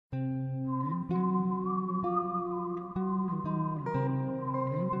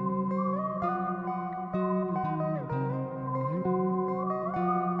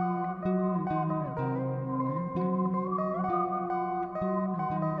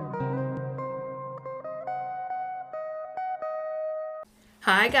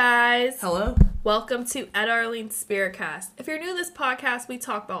Hi guys. Hello. Welcome to Ed Arlene's Spiritcast. If you're new to this podcast, we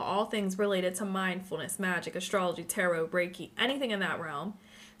talk about all things related to mindfulness, magic, astrology, tarot, Reiki, anything in that realm.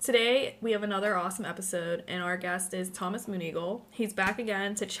 Today, we have another awesome episode, and our guest is Thomas Mooneagle. He's back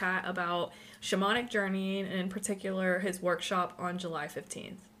again to chat about shamanic journeying, and in particular, his workshop on July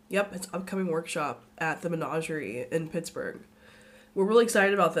 15th. Yep, it's an upcoming workshop at the Menagerie in Pittsburgh. We're really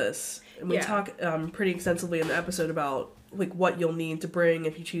excited about this. And we talk pretty extensively in the episode about like what you'll need to bring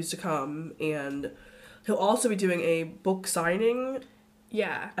if you choose to come. And he'll also be doing a book signing.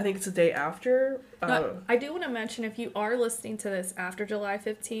 Yeah. I think it's the day after. I do want to mention, if you are listening to this after July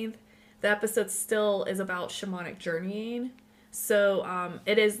 15th, the episode still is about shamanic journeying. So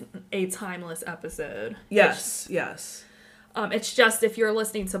it is a timeless episode. Yes. It's just if you're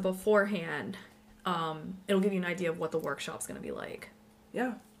listening to beforehand, it'll give you an idea of what the workshop's going to be like.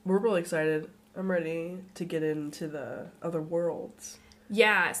 Yeah, we're really excited. I'm ready to get into the other worlds.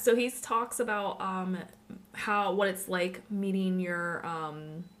 Yeah, so he talks about what it's like meeting your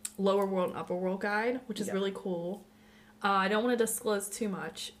lower world and upper world guide, which is really cool. I don't want to disclose too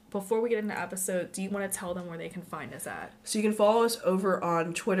much. Before we get into the episode, do you want to tell them where they can find us at? So you can follow us over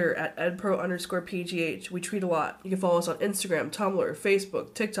on Twitter at edpro_pgh. We tweet a lot. You can follow us on Instagram, Tumblr,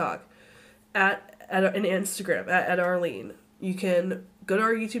 Facebook, TikTok, and Instagram at EdArlene. You can go to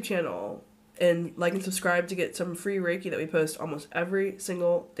our YouTube channel and like and subscribe to get some free Reiki that we post almost every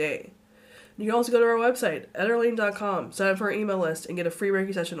single day. You can also go to our website, edarlene.com, sign up for our email list, and get a free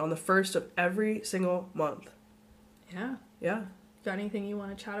Reiki session on the first of every single month. Yeah. Got anything you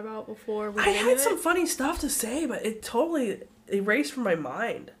want to chat about before we I get into had it? some funny stuff to say, but it totally erased from my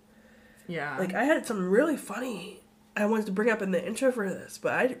mind. Yeah. Like, I had some really funny I wanted to bring up in the intro for this,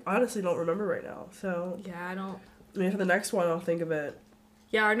 but I honestly don't remember right now. So yeah, I don't... Maybe for the next one, I'll think of it.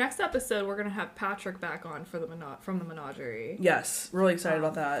 Yeah, our next episode, we're going to have Patrick back on for from the Menagerie. Yes, really excited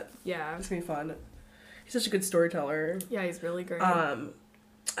about that. Yeah. It's going to be fun. He's such a good storyteller. Yeah, he's really great. I think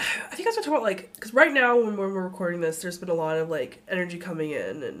I was going to talk about, like, because right now when we're recording this, there's been a lot of, like, energy coming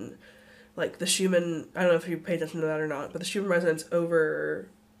in, and, like, the Schumann, I don't know if you pay attention to that or not, but the Schumann resonance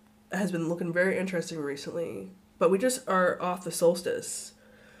has been looking very interesting recently. But we just are off the solstice,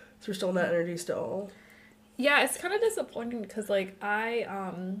 so we're still in that energy still. Yeah, it's kind of disappointing because, like, I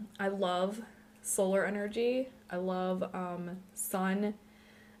love solar energy. I love sun.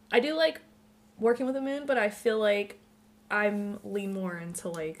 I do like working with the moon, but I feel like I'm lean more into,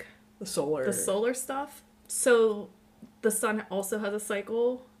 like, the solar stuff. So the sun also has a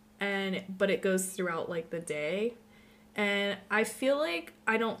cycle, but it goes throughout, like, the day. And I feel like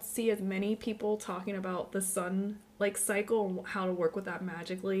I don't see as many people talking about the sun, like, cycle and how to work with that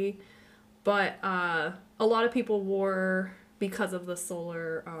magically. But a lot of people wore because of the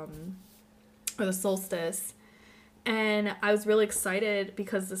solar, or the solstice. And I was really excited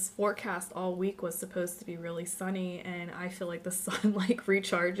because this forecast all week was supposed to be really sunny. And I feel like the sun, like,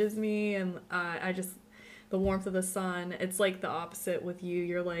 recharges me. And the warmth of the sun, it's like the opposite with you.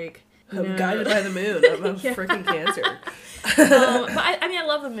 You're like... I'm guided by the moon. I'm a freaking Cancer. But I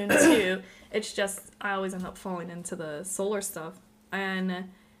love the moon too. It's just, I always end up falling into the solar stuff. And...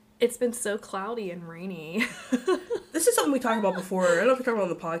 it's been so cloudy and rainy. This is something we talked about before. I don't know if we talked about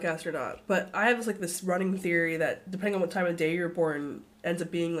it on the podcast or not, but I have this running theory that depending on what time of day you're born ends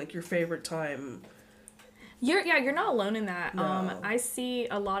up being like your favorite time. You're not alone in that. No. I see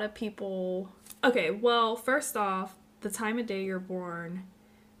a lot of people. Okay, well, first off, the time of day you're born,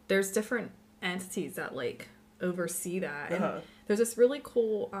 there's different entities that like oversee that. And there's this really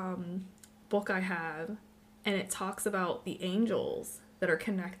cool book I have, and it talks about the angels that are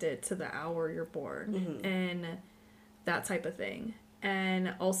connected to the hour you're born, and that type of thing.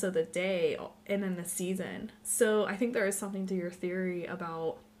 And also the day, and then the season. So I think there is something to your theory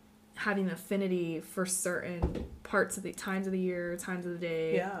about having affinity for certain parts of the times of the year, times of the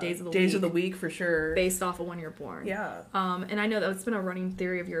day, days of the week, for sure, based off of when you're born. Yeah. And I know that's been a running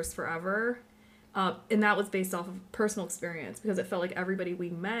theory of yours forever. And that was based off of personal experience, because it felt like everybody we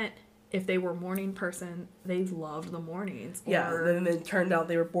met, if they were a morning person, they loved the mornings. Then it turned out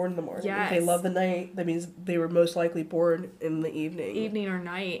they were born in the morning. Yes. If they love the night, that means they were most likely born in the evening. Evening or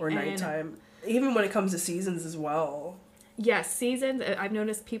night. Or nighttime. Even when it comes to seasons as well. Yes, seasons. I've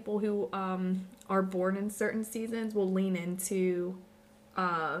noticed people who are born in certain seasons will lean into...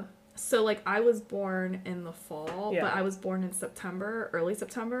 so, like, I was born in the fall, but I was born in September, early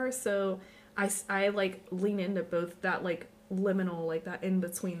September. So I like, lean into both that, like, liminal, like that in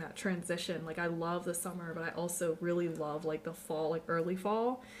between, that transition. Like, I love the summer, but I also really love like the fall, like early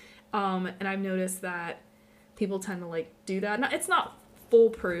fall. And I've noticed that people tend to like do that. It's not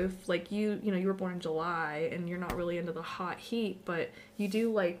foolproof. Like you were born in July and you're not really into the hot heat, but you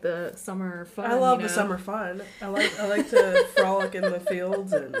do like the summer fun. I love the summer fun. I like to frolic in the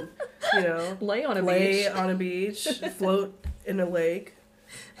fields and, lay on a beach, float in a lake.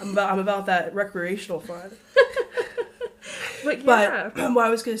 I'm about that recreational fun. But yeah. But what I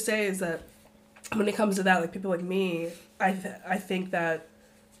was gonna say is that when it comes to that, like people like me, I think that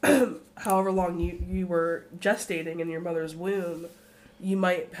however long you were gestating in your mother's womb, you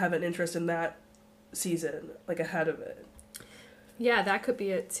might have an interest in that season, like ahead of it. Yeah, that could be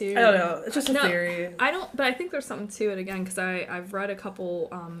it too. I don't know. It's just a theory. But I think there's something to it again, because I've read a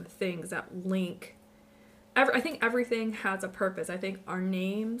couple things that link. I think everything has a purpose. I think our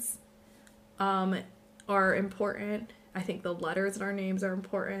names are important. I think the letters in our names are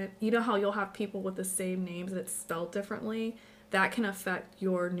important. You know how you'll have people with the same names that's spelled differently? That can affect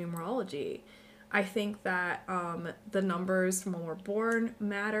your numerology. I think that the numbers from when we're born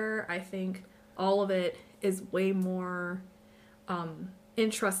matter. I think all of it is way more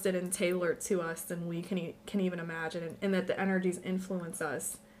interested and tailored to us than we can even imagine, and that the energies influence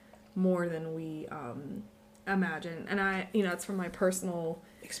us more than we imagine. And it's from my personal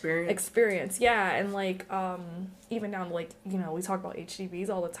experience. Yeah. And like even down to like, we talk about HDBs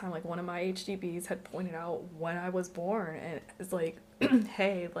all the time. Like one of my HDBs had pointed out when I was born, and it's like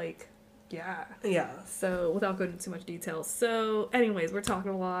hey, like yeah. So without going into too much detail, so anyways, we're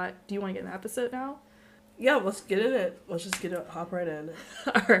talking a lot. Do you want to get in the episode now? Yeah, let's get in it. Let's just hop right in.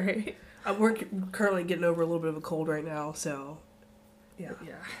 All right. We're currently getting over a little bit of a cold right now, so yeah.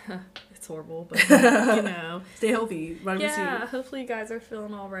 It's horrible, but stay healthy. Vitamin C. Hopefully you guys are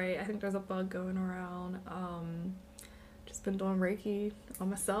feeling all right. I think there's a bug going around. Just been doing Reiki on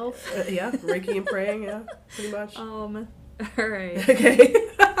myself. Reiki and praying. Yeah, pretty much. All right. Okay.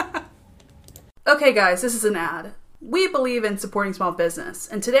 Okay, guys, this is an ad. We believe in supporting small business,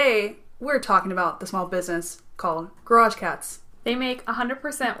 and today we're talking about the small business called Garage Cats. They make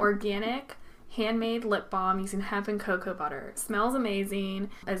 100% organic, handmade lip balm using hemp and cocoa butter. It smells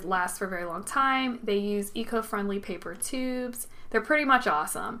amazing. It lasts for a very long time. They use eco-friendly paper tubes. They're pretty much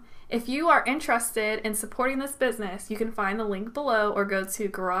awesome. If you are interested in supporting this business, you can find the link below or go to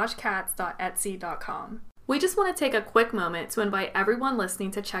garagecats.etsy.com. We just want to take a quick moment to invite everyone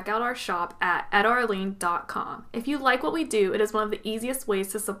listening to check out our shop at edarlene.com. If you like what we do, it is one of the easiest ways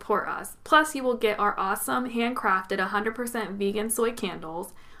to support us. Plus, you will get our awesome handcrafted 100% vegan soy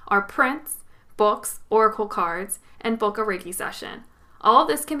candles, our prints, books, oracle cards, and book a Reiki session. All of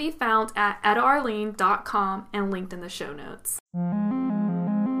this can be found at edarlene.com and linked in the show notes.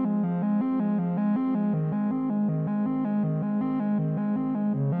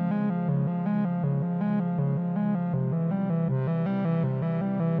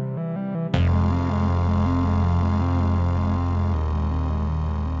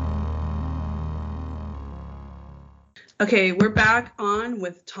 Okay, we're back on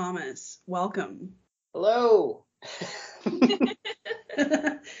with Thomas. Welcome. Hello.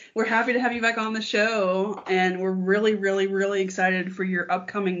 We're happy to have you back on the show, and we're really, really, really excited for your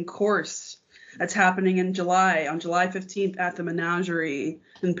upcoming course that's happening in July, on July 15th at the Menagerie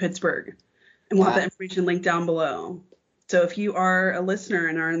in Pittsburgh. And we'll have that information linked down below. So if you are a listener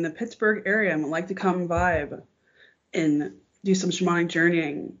and are in the Pittsburgh area and would like to come vibe and do some shamanic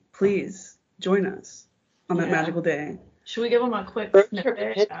journeying, please join us on that magical day. Should we give them a quick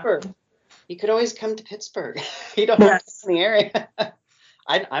snippet? Pittsburgh. You could always come to Pittsburgh. You don't have to come in the area.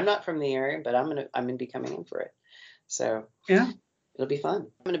 I'm not from the area, but I'm gonna be coming in for it. So it'll be fun.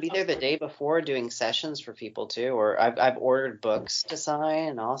 I'm gonna be there the day before doing sessions for people too, or I've ordered books to sign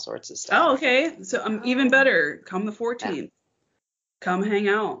and all sorts of stuff. Oh, okay. So even better. Come the 14th. Yeah. Come hang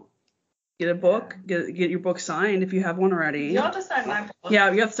out. Get a book. Get your book signed if you have one already. You'll have to sign my book.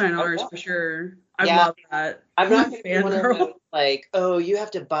 Yeah, you have to sign ours for sure. I love that. I'm not going to be one of those, like, oh, you have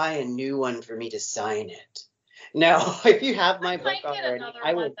to buy a new one for me to sign it. No, if you have my book already,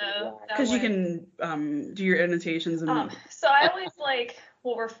 I would. Because you can do your annotations. And so I always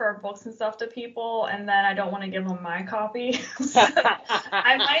will refer books and stuff to people, and then I don't want to give them my copy. So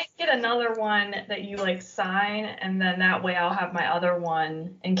I might get another one that you sign, and then that way I'll have my other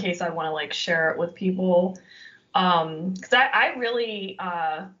one in case I want to share it with people. Because I really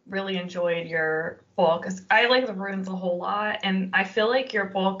enjoyed your book. I like the runes a whole lot, and I feel like your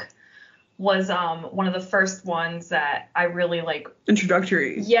book was one of the first ones that I really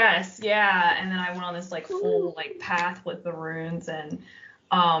introductory. Yes, yeah. And then I went on this full path with the runes, and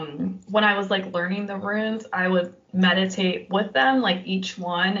when I was learning the runes, I would meditate with them, each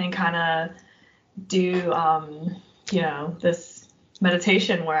one, and kind of do this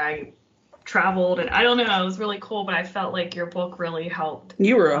meditation where I traveled, and I don't know, it was really cool, but I felt like your book really helped.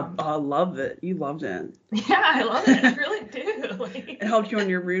 You were loved it. You loved it. Yeah, I love it. I really do. Like, it helped you on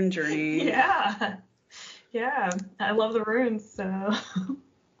your rune journey. Yeah. Yeah. I love the runes, so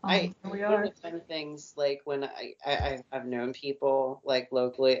Here we one are. of the fun things, like when I've known people like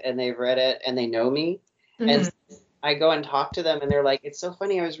locally and they've read it and they know me, and I go and talk to them and they're like, it's so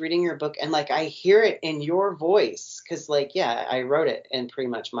funny, I was reading your book and like I hear it in your voice, because like, yeah, I wrote it in pretty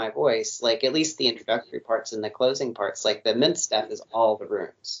much my voice, like at least the introductory parts and the closing parts, like the mint stuff is all the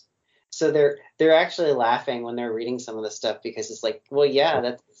runes. So they're actually laughing when they're reading some of the stuff, because it's like, well, yeah,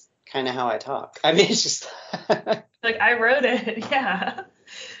 that's kind of how I talk. I mean, it's just like I wrote it. Yeah.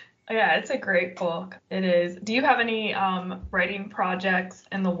 Yeah, it's a great book. It is. Do you have any writing projects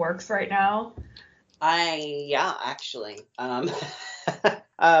in the works right now? Actually. One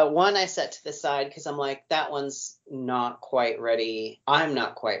I set to the side because I'm like, that one's not quite ready. I'm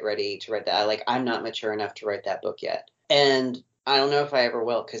not quite ready to write that. I'm not mature enough to write that book yet. And I don't know if I ever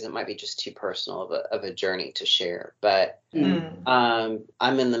will, because it might be just too personal of a journey to share. But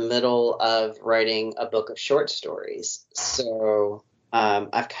I'm in the middle of writing a book of short stories. So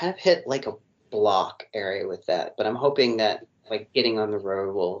I've kind of hit like a block area with that. But I'm hoping that like getting on the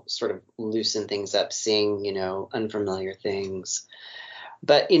road will sort of loosen things up, seeing, unfamiliar things.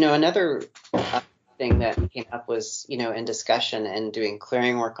 But, another thing that came up was, in discussion and doing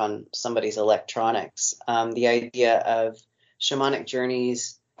clearing work on somebody's electronics, the idea of shamanic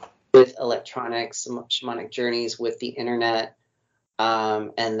journeys with electronics, shamanic journeys with the internet,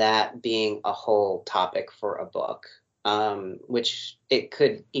 and that being a whole topic for a book, which it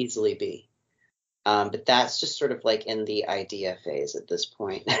could easily be. But that's just sort of like in the idea phase at this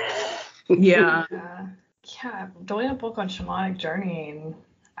point. Yeah. Yeah, doing a book on shamanic journeying,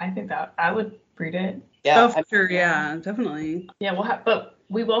 I think that I would read it. Yeah, for sure. Yeah, definitely. Yeah,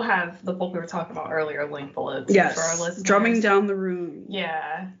 we will have the book we were talking about earlier linked below too, yes, for our listeners. Drumming Down the Rune.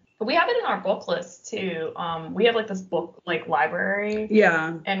 Yeah. But we have it in our book list too. We have like this book like library.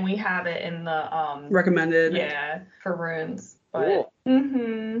 Yeah. And we have it in the recommended. Yeah, for runes. But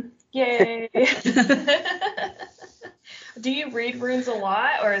cool. Yay. Do you read runes a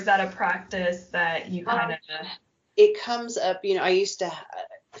lot, or is that a practice that you kind of? It comes up, I used to,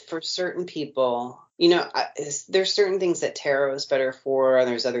 for certain people, there's certain things that tarot is better for, and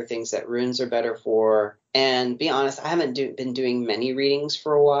there's other things that runes are better for. And be honest, I haven't been doing many readings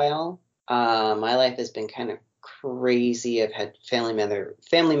for a while. My life has been kind of crazy. I've had family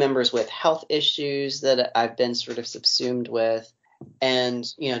members with health issues that I've been sort of subsumed with, and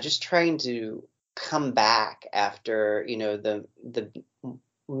just trying to come back after the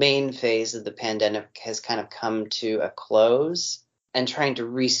main phase of the pandemic has kind of come to a close, and trying to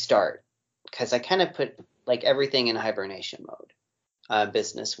restart, because I kind of put like everything in hibernation mode,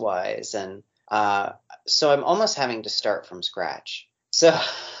 business wise, and so I'm almost having to start from scratch. So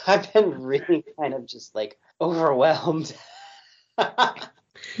I've been really kind of just like overwhelmed.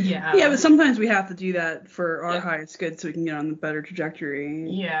 Yeah, but sometimes we have to do that for our highest good so we can get on the better trajectory.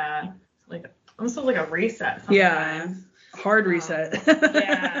 Yeah, like almost like a reset sometimes. Yeah, hard reset.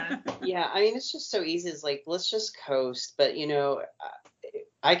 Yeah, I mean, it's just so easy. It's like, let's just coast. But,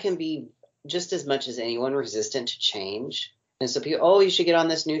 I can be just as much as anyone resistant to change. And so people, you should get on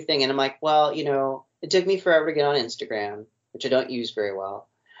this new thing. And I'm like, well, it took me forever to get on Instagram, which I don't use very well.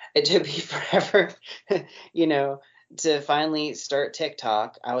 It took me forever, to finally start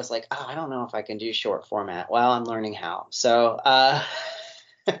TikTok. I was like, I don't know if I can do short format. Well, I'm learning how. So,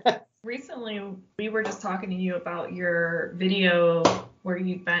 recently, we were just talking to you about your video where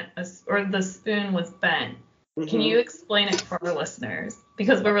you bent the spoon was bent. Mm-hmm. Can you explain it for our listeners?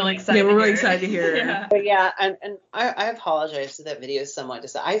 Because we're really excited. Yeah, we're really excited to hear it. But and I apologize that that video is somewhat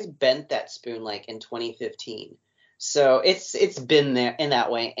I bent that spoon like in 2015. So it's been there in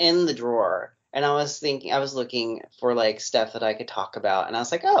that way in the drawer. And I was looking for like stuff that I could talk about. And I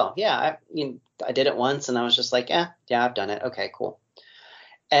was like, oh yeah, I did it once, and I was just like, yeah, I've done it. Okay, cool.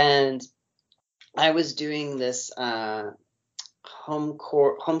 And I was doing this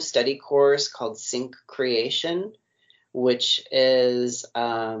home study course called Sync Creation, which is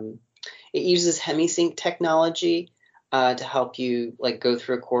it uses hemisync technology to help you like go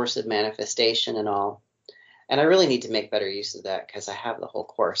through a course of manifestation and all. And I really need to make better use of that because I have the whole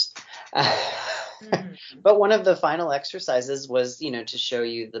course. But one of the final exercises was, to show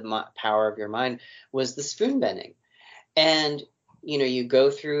you the power of your mind was the spoon bending. And you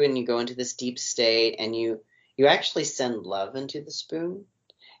go through and you go into this deep state, and you actually send love into the spoon.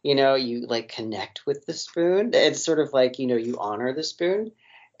 You like connect with the spoon. It's sort of like, you honor the spoon,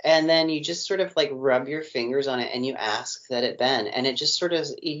 and then you just sort of like rub your fingers on it and you ask that it bend. And it just sort of,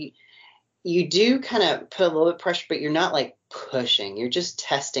 you do kind of put a little bit of pressure, but you're not like pushing. You're just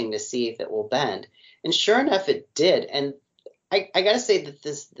testing to see if it will bend. And sure enough, it did. And I got to say that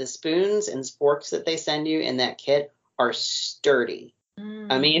the spoons and forks that they send you in that kit are sturdy.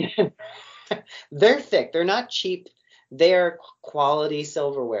 I mean, they're thick. They're not cheap. They're quality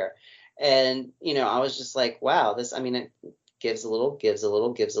silverware. And, you know, I was just like, wow, this, I mean, it gives a little, gives a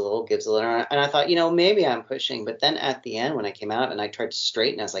little, gives a little, gives a little. And I thought, you know, maybe I'm pushing. But then at the end, when I came out and I tried to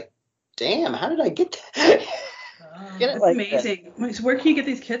straighten, I was like, damn, how did I get that? That's like amazing. Wait, so where can you get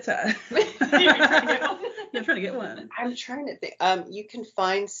these kits at? I'm trying to get one. I'm trying to think. You can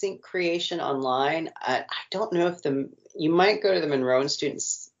find Sync Creation online. I don't know if you might go to the Monroe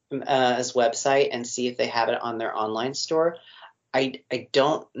Students' website and see if they have it on their online store. I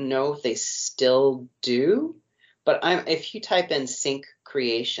don't know if they still do, but if you type in Sync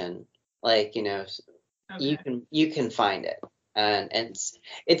Creation, like, you know, okay, you can find it, and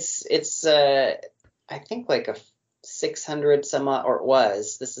it's I think like a 600 some odd, or it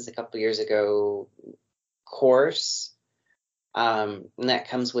was. This is a couple years ago. Course, and that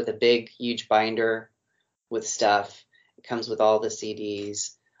comes with a big, huge binder with stuff. It comes with all the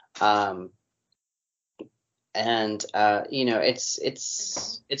CDs, and you know,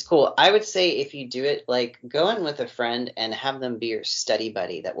 it's cool. I would say if you do it, like, go in with a friend and have them be your study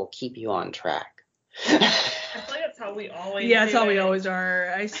buddy that will keep you on track. I feel like that's how we always. Yeah, that's how we always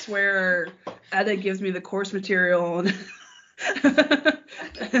are. I swear, Ada gives me the course material, and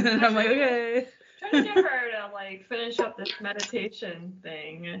I'm like, okay. Trying to get her to like finish up this meditation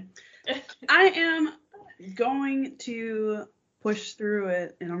thing. I am going to push through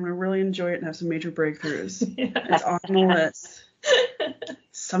it, and I'm going to really enjoy it and have some major breakthroughs. Yeah. It's on the list.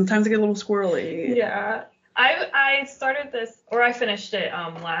 Sometimes I get a little squirrely. Yeah. I started this, or I finished it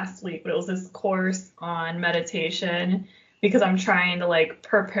last week, but it was this course on meditation because I'm trying to like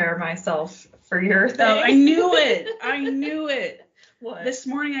prepare myself for your thing. Oh, I knew it. What? This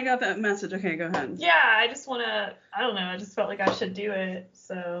morning I got that message. Okay, go ahead. Yeah, I just want to, I don't know, I just felt like I should do it,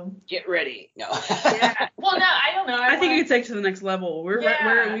 so. Get ready. No. Yeah. Well, no, I don't know. I think you could take it to the next level. We want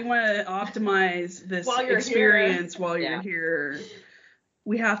to optimize this experience while you're here.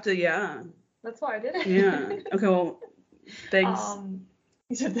 We have to, yeah. That's why I did it. Yeah. Okay, well, thanks.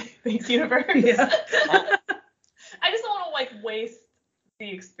 You said thanks, universe. Yeah. I just don't want to, like, waste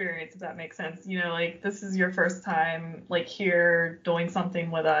the experience, if that makes sense. You know, like, this is your first time, like, here doing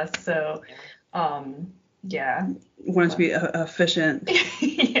something with us, so yeah, want it to be efficient.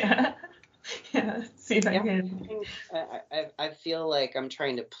 Yeah See if I can. I feel like I'm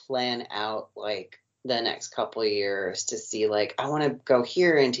trying to plan out like the next couple of years to see, like, I want to go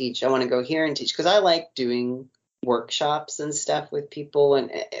here and teach, because I like doing workshops and stuff with people,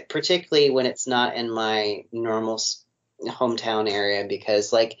 and particularly when it's not in my normal hometown area,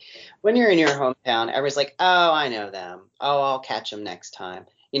 because like when you're in your hometown, everyone's like, oh, I know them, oh, I'll catch them next time,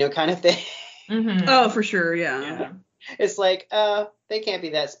 you know, kind of thing. Mm-hmm. Oh, for sure. Yeah. It's like, they can't be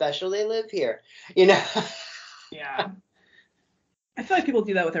that special, they live here, you know. Yeah. I feel like people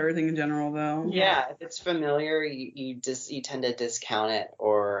do that with everything in general, though. Yeah, if it's familiar, you tend to discount it,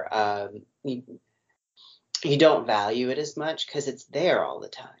 or you don't value it as much because it's there all the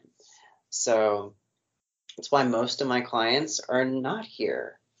time. So that's why most of my clients are not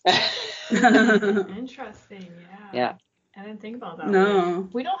here. Interesting. Yeah. I didn't think about that. No.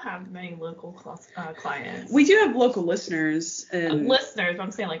 We don't have many local clients. We do have local listeners. And listeners, but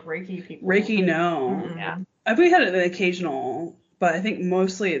I'm saying like Reiki people. Reiki, no. Mm-hmm. Yeah. We had an occasional, but I think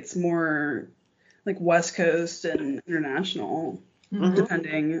mostly it's more like West Coast and international,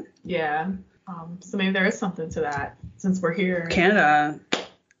 depending. Yeah. So maybe there is something to that since we're here. Canada,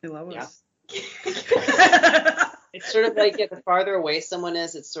 they love us. It's sort of like, the farther away someone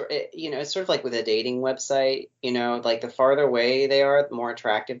is, it's sort of like with a dating website, you know, like the farther away they are, the more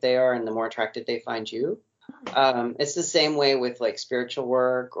attractive they are, and the more attractive they find you. It's the same way with like spiritual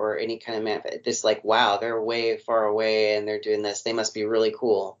work or any kind of man. It's like, wow, they're way far away and they're doing this. They must be really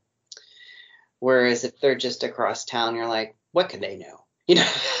cool. Whereas if they're just across town, you're like, what could they know? You know.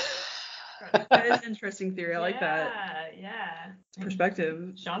 That is an interesting theory. I like that. Yeah.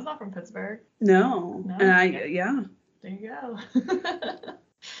 Perspective. Sean's not from Pittsburgh. No. And There you go.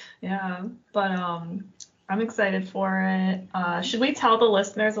 Yeah. But I'm excited for it. Should we tell the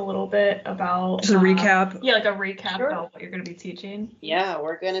listeners a little bit about just a recap? Yeah, like a recap about what you're going to be teaching. Yeah,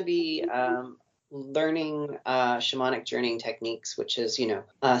 we're going to be learning shamanic journeying techniques, which is, you know,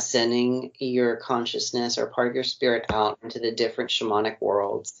 sending your consciousness or part of your spirit out into the different shamanic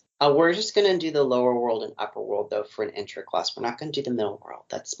worlds. We're just going to do the lower world and upper world, though, for an intro class. We're not going to do the middle world.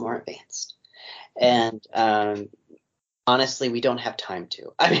 That's more advanced. And honestly, we don't have time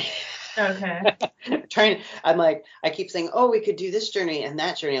to. I mean, Okay. I'm like, I keep saying, oh, we could do this journey and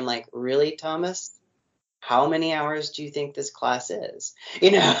that journey. I'm like, really, Thomas? How many hours do you think this class is?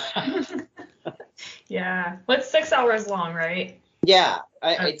 You know? Yeah. Well, it's 6 hours long, right? Yeah,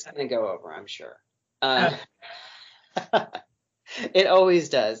 Okay. it's going to go over, I'm sure. It always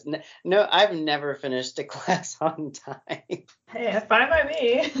does. No, I've never finished a class on time. Hey, fine by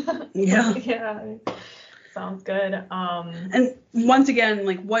me. Yeah. Yeah. Sounds good. And once again,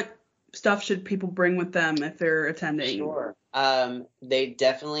 like, what stuff should people bring with them if they're attending? Sure. They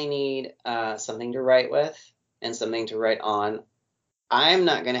definitely need something to write with and something to write on. I'm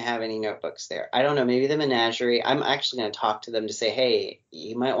not going to have any notebooks there. I don't know, maybe the menagerie. I'm actually going to talk to them to say, hey,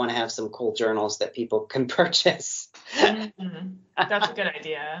 you might want to have some cool journals that people can purchase. That's a good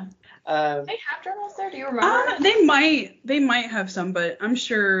idea. They have journals there? Do you remember? They might have some, but I'm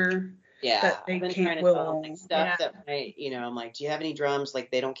sure that they I've been can't trying to will. tell them stuff that might, I'm like, do you have any drums? Like,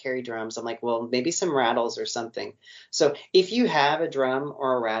 they don't carry drums. I'm like, well, maybe some rattles or something. So if you have a drum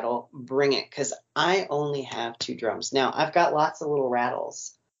or a rattle, bring it, because I only have 2 drums. Now, I've got lots of little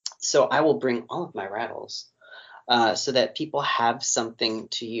rattles, so I will bring all of my rattles so that people have something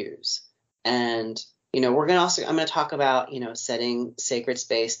to use. And, I'm going to talk about, setting sacred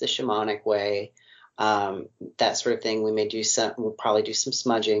space the shamanic way, that sort of thing. We'll probably do some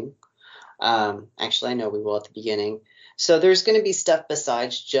smudging. Actually, I know we will at the beginning. So there's going to be stuff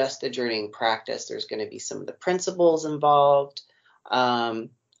besides just the journeying practice. There's going to be some of the principles involved.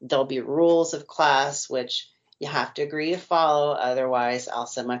 There'll be rules of class, which you have to agree to follow. Otherwise, I'll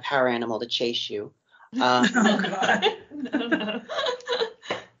send my power animal to chase you. Oh, God. No.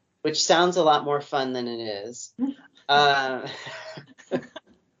 Which sounds a lot more fun than it is.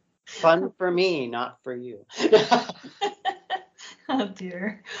 Fun for me, not for you. Oh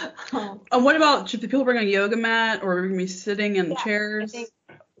dear. What about, should the people bring a yoga mat, or are we going to be sitting in chairs?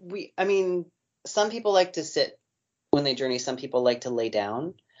 I think some people like to sit when they journey. Some people like to lay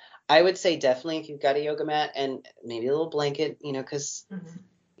down. I would say definitely if you've got a yoga mat and maybe a little blanket, because,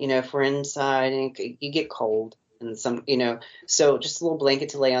 if we're inside and you get cold and so just a little blanket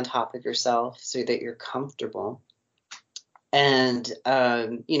to lay on top of yourself so that you're comfortable. And,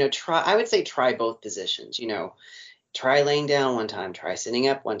 I would say try both positions, try laying down one time, try sitting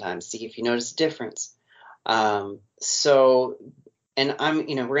up one time, see if you notice a difference. And we're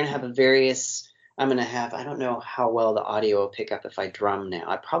going to have I don't know how well the audio will pick up if I drum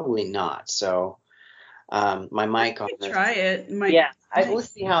now. Probably not. So, my mic on this. Try it. We'll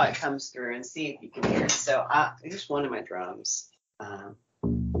see how it comes through and see if you can hear it. So, here's one of my drums.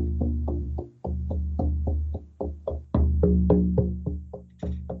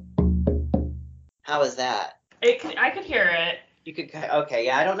 How is that? I could hear it. You could, okay,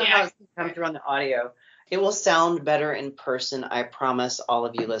 yeah. I don't know how it's going to come through on the audio. It will sound better in person. I promise all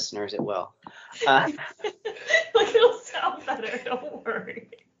of you listeners it will. It'll sound better. Don't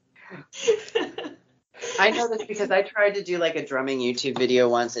worry. I know this because I tried to do like a drumming YouTube video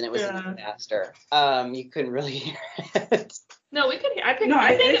once and it was a disaster. You couldn't really hear it. No, we could hear. I think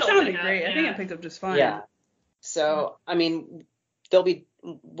it sounded great. I think it picked up just fine. Yeah. So,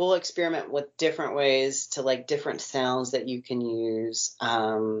 we'll experiment with different ways to like different sounds that you can use.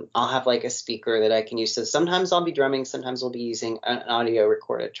 I'll have like a speaker that I can use. So sometimes I'll be drumming, sometimes we'll be using an audio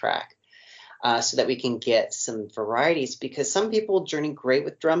recorded track so that we can get some varieties, because some people journey great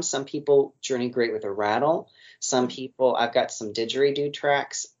with drums. Some people journey great with a rattle. Some people, I've got some didgeridoo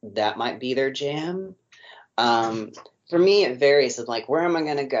tracks that might be their jam. For me, it varies of like, where am I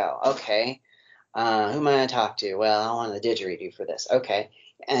going to go? Okay. Who am I going to talk to? Well, I want the didgeridoo for this. Okay.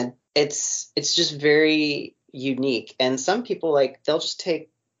 And it's just very unique. And some people they'll just take,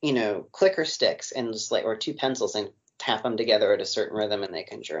 clicker sticks and just or 2 pencils and tap them together at a certain rhythm and they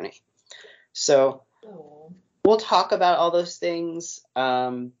can journey. So we'll talk about all those things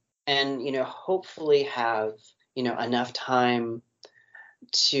and, hopefully have, enough time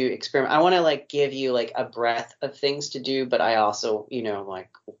to experiment. I want to give you a breadth of things to do, but I also,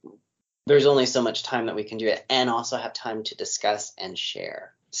 there's only so much time that we can do it and also have time to discuss and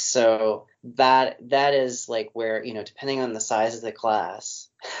share. So that is where, depending on the size of the class,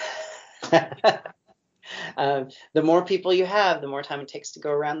 the more people you have, the more time it takes to go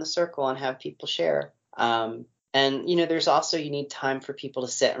around the circle and have people share. And, there's also, you need time for people to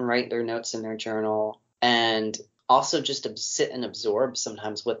sit and write their notes in their journal and also just to sit and absorb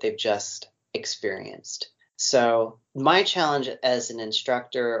sometimes what they've just experienced. So my challenge as an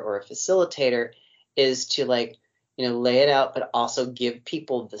instructor or a facilitator is to lay it out, but also give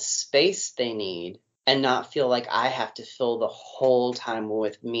people the space they need and not feel like I have to fill the whole time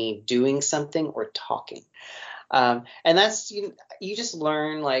with me doing something or talking. And that's, you just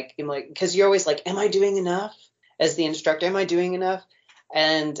learn, like, because you're always like, am I doing enough? As the instructor, am I doing enough?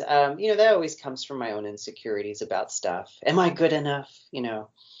 And, that always comes from my own insecurities about stuff. Am I good enough?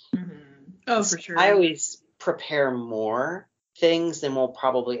 Mm-hmm. Oh, for sure. I always prepare more things than we'll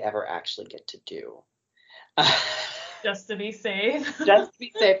probably ever actually get to do. Just to be safe. Just to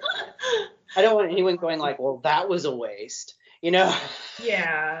be safe. I don't want anyone going like, well, that was a waste,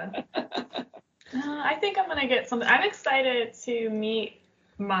 Yeah. I think I'm going to get something. I'm excited to meet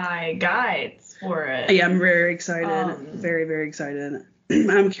my guides for it. Yeah, I'm very excited. Very, very excited.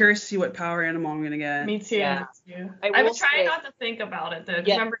 I'm curious to see what power animal I'm going to get. Me too. Yeah. Me too. I I've will been trying say- not to think about it, though.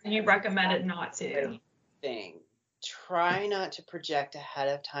 Yeah. Remember, you recommended not to. Thing. Try not to project ahead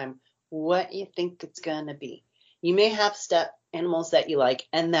of time what you think it's going to be. You may have animals that you like,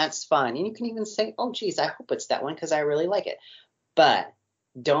 and that's fine. And you can even say, oh, geez, I hope it's that one because I really like it. But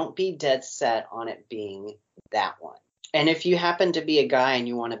don't be dead set on it being that one. And if you happen to be a guy and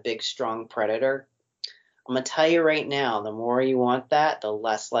you want a big, strong predator, I'm going to tell you right now, the more you want that, the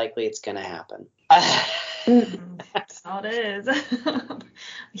less likely it's going to happen. That's how it is.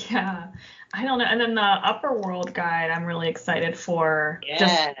 Yeah. I don't know. And then the upper world guide, I'm really excited for.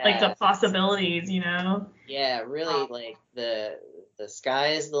 Just like the possibilities, Yeah, really, like the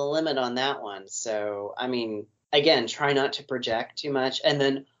sky is the limit on that one. So, I mean, again, try not to project too much. And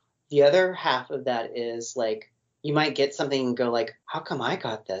then the other half of that is like, you might get something and go like, how come I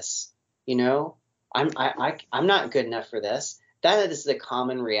got this? I'm not good enough for this. That is the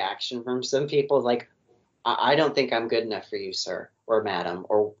common reaction from some people. Like, I don't think I'm good enough for you, sir, or madam,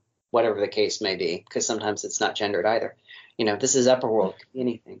 or whatever the case may be, because sometimes it's not gendered either. This is upper world, it could be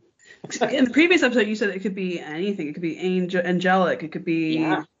anything. In the previous episode, you said it could be anything. It could be angelic. It could be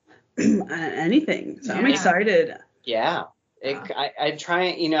anything. So I'm excited. Yeah. I try,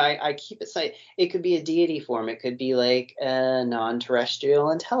 I keep it slight. It could be a deity form. It could be like a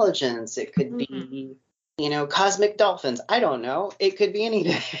non-terrestrial intelligence. It could be, cosmic dolphins. I don't know. It could be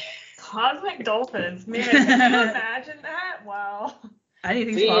anything. Cosmic dolphins. Man, can you imagine that? Wow.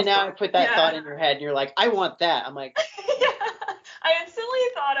 Anything's See, possible. now I put that thought in your head and you're like, I want that. I'm like, Yeah. I instantly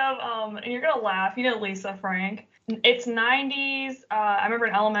thought of, and you're going to laugh, Lisa Frank. It's 90s. I remember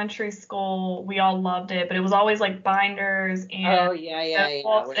in elementary school, we all loved it, but it was always like binders and. Oh, yeah. It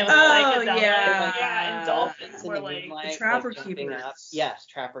was psychedelic. Yeah. And dolphins in were the like. moonlight, the trapper jumping keepers. up. Yes,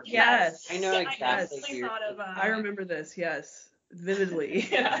 trapper keepers. Yes. I know exactly. I instantly thought of. I remember this, yes, vividly.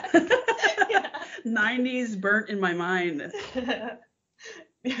 Yeah. 90s burnt in my mind.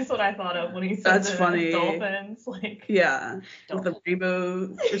 That's what I thought of when he said That's funny. Dolphins, like. Yeah, with the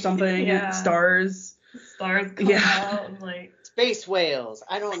rainbow or something. Stars Come out and like. Space whales.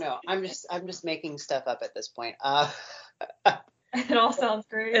 I don't know. I'm just making stuff up at this point. It all sounds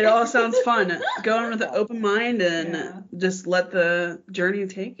great. It all sounds fun. Go in with an open mind and just let the journey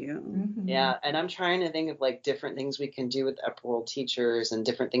take you. Mm-hmm. Yeah, and I'm trying to think of like different things we can do with upper world teachers and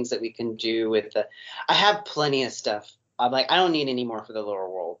different things that we can do with I have plenty of stuff. I'm like, I don't need any more for the lower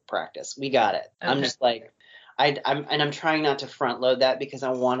world practice. We got it. Okay. I'm just like, I'm trying not to front load that because I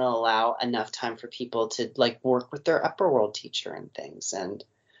want to allow enough time for people to like work with their upper world teacher and things. And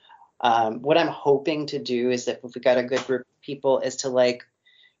what I'm hoping to do is that if we got a good group of people is to like,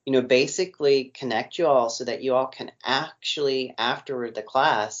 basically connect you all so that you all can actually after the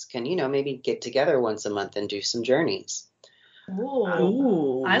class can, maybe get together once a month and do some journeys.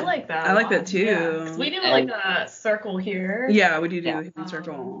 Ooh. I like that. I like that too. Yeah. We do like a circle here. Yeah, we do hidden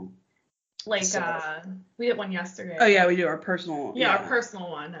circle. Like we did one yesterday. Oh yeah, we do our personal. Yeah, our personal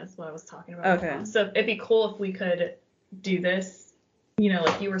one. That's what I was talking about. Okay. So it'd be cool if we could do this,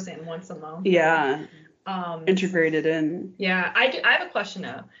 like you were saying, once a month. Yeah. Integrated in. Yeah, I have a question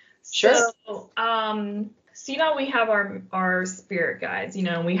though. Sure. So we have our spirit guides.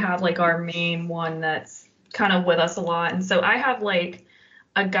 We have like our main one that's kind of with us a lot, and so I have like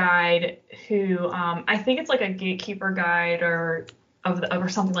a guide who I think it's like a gatekeeper guide or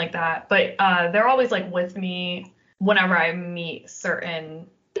something like that, but they're always like with me whenever I meet certain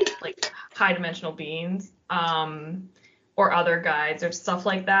like high dimensional beings or other guides or stuff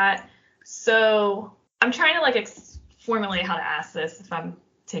like that. So I'm trying to like formulate how to ask this if I'm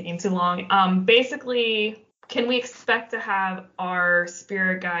taking too long. Basically, can we expect to have our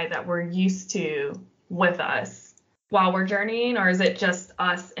spirit guide that we're used to with us while we're journeying, or is it just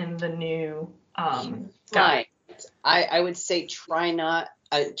us in the new guide? I would say try not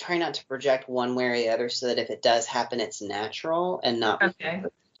to project one way or the other so that if it does happen, it's natural and not. Okay.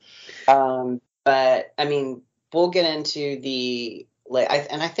 But I mean, we'll get into the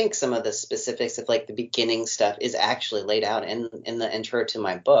I think some of the specifics of like the beginning stuff is actually laid out in the intro to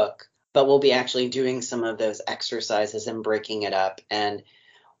my book. but we'll be actually doing some of those exercises and breaking it up. And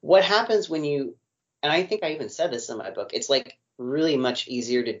what happens when you, and I think I even said this in my book, it's like really much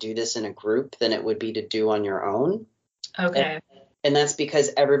easier to do this in a group than it would be to do on your own. Okay. And that's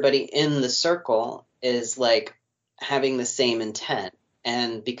because everybody in the circle is like having the same intent.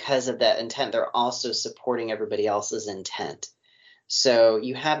 And because of that intent, they're also supporting everybody else's intent. So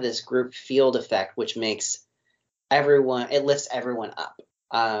you have this group field effect, which makes it lifts everyone up,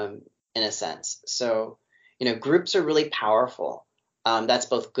 in a sense. So, groups are really powerful. That's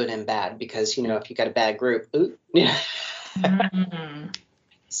both good and bad because, if you got a bad group,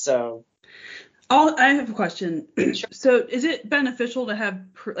 So. I have a question. Sure. So is it beneficial to have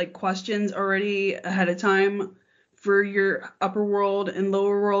questions already ahead of time for your upper world and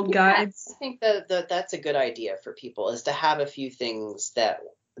lower world guides? I think that that's a good idea for people, is to have a few things that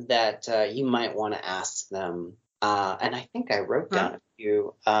you might want to ask them. And I think I wrote down a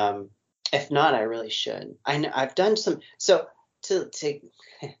few. If not, I really should. I've done some. So to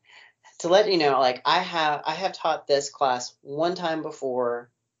let you know, like I have taught this class one time before.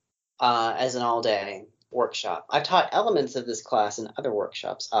 As an all-day workshop. I've taught elements of this class in other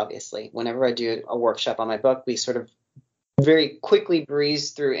workshops, obviously. Whenever I do a workshop on my book, we sort of very quickly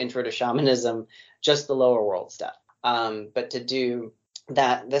breeze through Intro to Shamanism, just the lower world stuff. But to do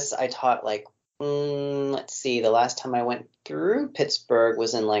this I taught let's see, the last time I went through Pittsburgh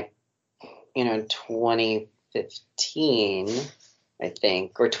was in 2015, I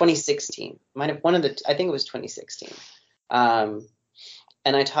think, or 2016. I think it was 2016.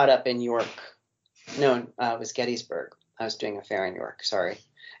 And I taught up in York. No, it was Gettysburg. I was doing a fair in York. Sorry.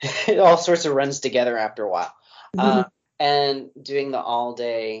 It all sorts of runs together after a while. And doing the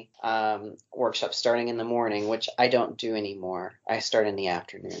all-day workshop starting in the morning, which I don't do anymore. I start in the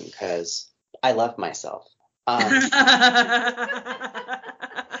afternoon because I love myself. I'm going to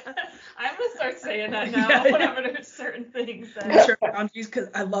start saying that now when I'm going to do certain things. Sure, boundaries because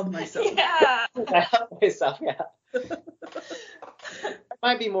I love myself. Yeah. I love myself, yeah. It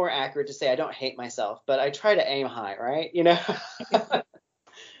might be more accurate to say I don't hate myself, but I try to aim high, right? Yeah.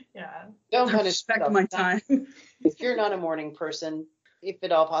 Don't punish respect my time. If you're not a morning person, if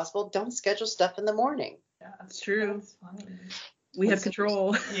at all possible, don't schedule stuff in the morning. Yeah, that's true. That's funny. We have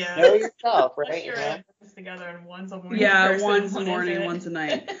control. Yeah. Know yourself, right? Sure, together and one's a morning. Yeah, person, one's a morning, one's a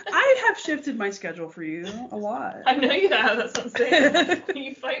night. I have shifted my schedule for you a lot. I know you have. That's what I'm saying.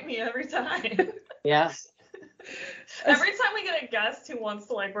 You fight me every time. Yeah. Every time we get a guest who wants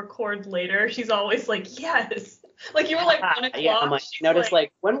to record later, she's always like, yes. You were 1 o'clock. Yeah, I'm notice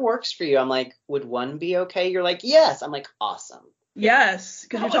when works for you? I'm like, would 1 be okay? You're like, yes. I'm like, awesome. Yes,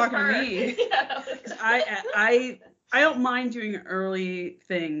 because you're talking to me. Yeah. I don't mind doing early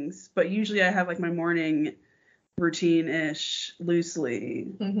things, but usually I have my morning routine-ish loosely.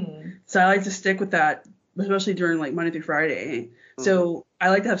 Mm-hmm. So I like to stick with that, especially during Monday through Friday. Mm-hmm. So I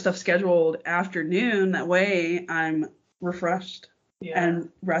like to have stuff scheduled afternoon. That way I'm refreshed and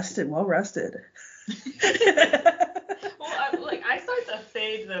well rested. I start to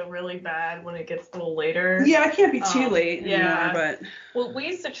fade though really bad when it gets a little later. Yeah, I can't be too late anymore, but we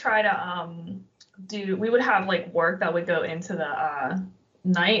used to try to we would have work that would go into the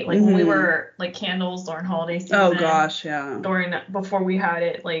night, when we were candles during holiday season. Oh gosh, yeah. Before we had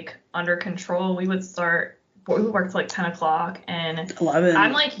it under control, we would work till 10 o'clock and 11.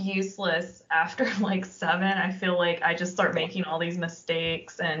 I'm useless after 7. I feel I just start making all these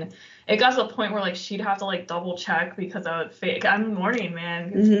mistakes, and it got to the point where she'd have to double check because I would fake. I'm in the morning,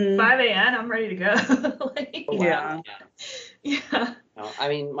 man. It's 5 a.m. I'm ready to go. Yeah. Yeah. No, I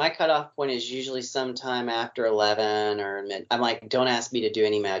mean, my cutoff point is usually sometime after 11 or mid. I'm like, don't ask me to do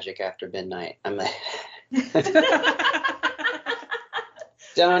any magic after midnight. I'm like,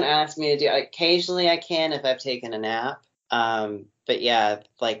 don't ask me to do. Occasionally I can if I've taken a nap. But yeah,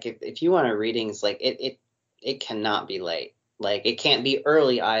 if you want a readings, it cannot be late. It can't be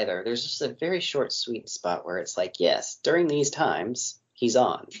early either. There's just a very short sweet spot where it's yes, during these times he's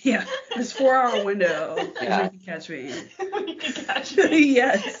on. Yeah, this 4-hour window. Yeah. You can catch me. You can catch me.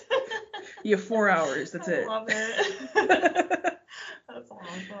 Yes. You have 4 hours. That's it. I love it. That's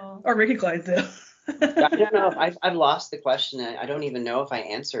awesome. Or Ricky Clydesdale. I don't know if I've lost the question. I don't even know if I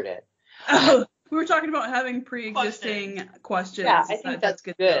answered it. Oh, we were talking about having pre-existing questions. Yeah, I think that's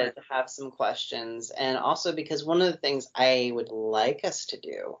good to have some questions. And also because one of the things I would like us to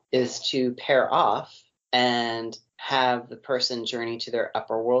do is to pair off and have the person journey to their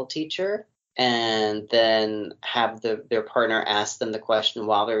upper world teacher and then have their partner ask them the question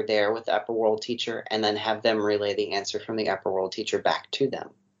while they're there with the upper world teacher and then have them relay the answer from the upper world teacher back to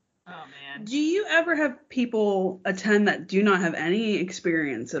them. Oh, man. man. Do you ever have people attend that do not have any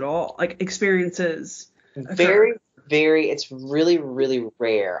experience at all? Like experiences occur? Very, very, it's really, really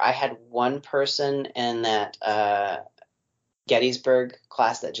rare. I had one person in that Gettysburg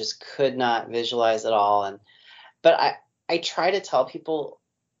class that just could not visualize at all. But I try to tell people,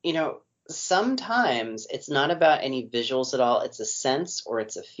 sometimes it's not about any visuals at all. It's a sense or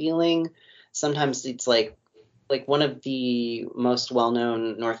it's a feeling. Sometimes it's like one of the most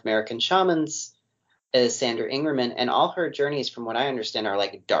well-known North American shamans is Sandra Ingerman, and all her journeys, from what I understand, are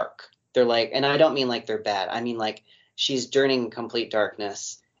like dark. They're like, and I don't mean like they're bad. I mean like she's journeying in complete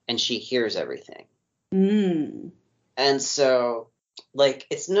darkness and she hears everything. Mm. And so like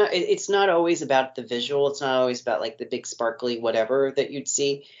it's not always about the visual. It's not always about like the big sparkly whatever that you'd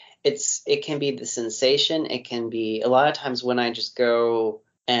see. It can be the sensation. It can be a lot of times when I just go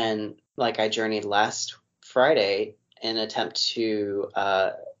and like I journeyed last Friday in attempt to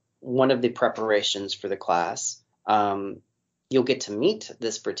one of the preparations for the class. You'll get to meet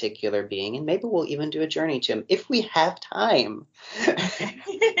this particular being, and maybe we'll even do a journey to him if we have time.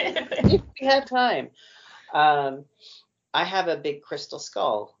 If we have time. I have a big crystal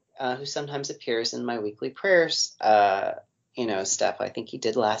skull who sometimes appears in my weekly prayers, stuff. I think he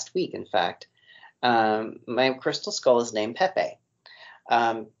did last week, in fact. My crystal skull is named Pepe,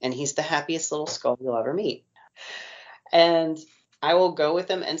 and he's the happiest little skull you'll ever meet. And I will go with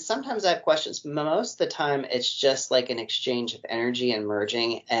him, and sometimes I have questions. Most of the time, it's just like an exchange of energy and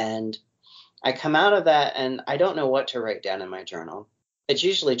merging, and I come out of that, and I don't know what to write down in my journal. It's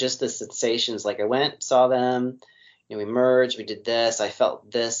usually just the sensations, like I went, saw them, we merged, we did this, I felt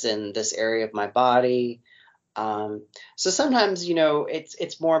this in this area of my body. So sometimes,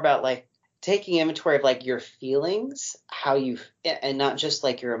 it's more about like taking inventory of like your feelings, and not just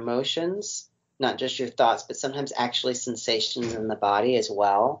like your emotions, not just your thoughts, but sometimes actually sensations in the body as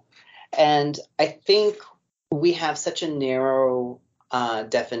well. And I think we have such a narrow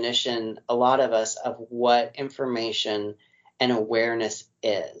definition, a lot of us, of what information and awareness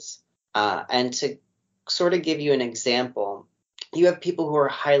is. And to sort of give you an example, you have people who are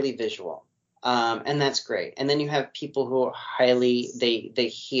highly visual, and that's great. And then you have people who are highly, they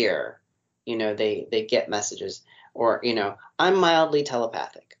hear, they get messages, or, I'm mildly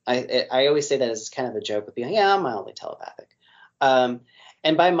telepathic. I always say that as kind of a joke with people. Yeah, I'm mildly telepathic. And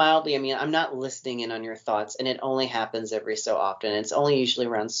by mildly, I mean, I'm not listening in on your thoughts, and it only happens every so often. It's only usually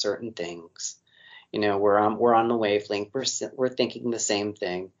around certain things. We're on the wavelength. We're thinking the same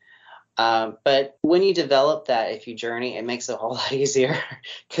thing. But when you develop that, if you journey, it makes it a whole lot easier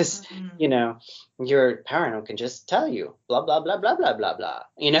because, your parent can just tell you blah, blah, blah, blah, blah, blah, blah,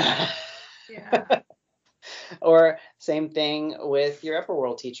 Yeah. Or same thing with your upper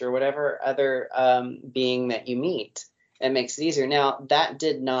world teacher, whatever other being that you meet. It makes it easier. Now, that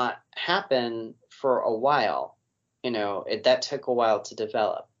did not happen for a while. That took a while to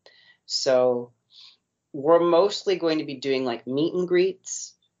develop. So we're mostly going to be doing like meet and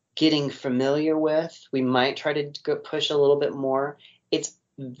greets, getting familiar with. We might try to push a little bit more. It's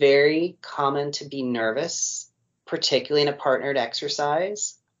very common to be nervous, particularly in a partnered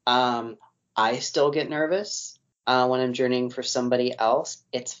exercise. I still get nervous when I'm journeying for somebody else.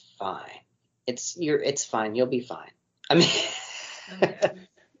 It's fine. It's fine. You'll be fine. I mean,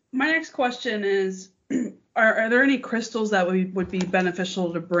 my next question is, are there any crystals that would be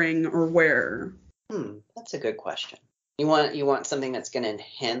beneficial to bring or wear? That's a good question. You want something that's going to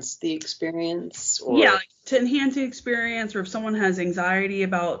enhance the experience? Or? Yeah, like to enhance the experience, or if someone has anxiety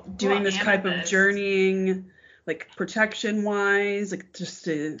about doing this type of journeying, like protection-wise, like just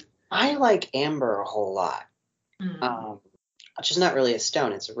to... I like amber a whole lot, which is not really a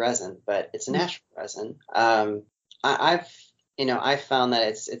stone, it's a resin, but it's a natural resin. I've found that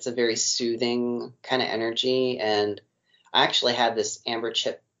it's a very soothing kind of energy, and I actually have this amber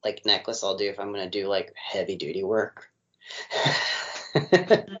chip like necklace I'll do if I'm going to do like heavy duty work.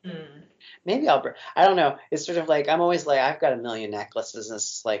 Maybe I don't know. It's sort of like, I'm always like, I've got a million necklaces, and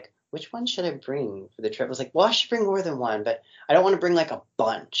it's like, which one should I bring for the trip? I was like, well, I should bring more than one, but I don't want to bring like a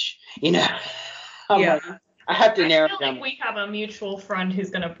bunch, Yeah. Like, I have to narrow down. I feel like we have a mutual friend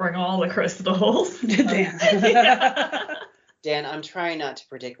who's going to bring all the crystals. Dan. Dan, I'm trying not to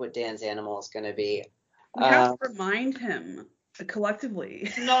predict what Dan's animal is going to be. We have to remind him collectively.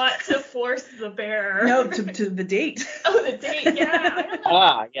 Not to force the bear. No, to the date. Oh, the date,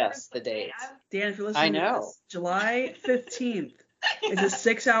 yeah. Yes, the date. Dan, if you're listening to this, July 15th is a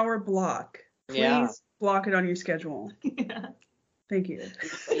 6-hour block. Please block it on your schedule. Yeah. Thank you.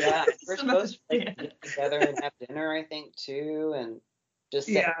 Yeah, we're supposed to get together and have dinner, I think, too, and just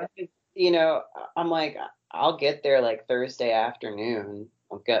I'm like, I'll get there like Thursday afternoon.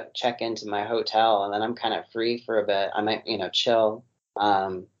 I'll go check into my hotel, and then I'm kind of free for a bit. I might, chill,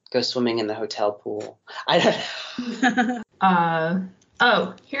 go swimming in the hotel pool. I don't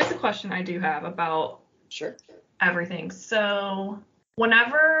know. Here's a question I do have about Sure. everything. So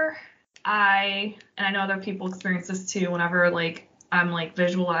whenever and I know other people experience this too, whenever like I'm like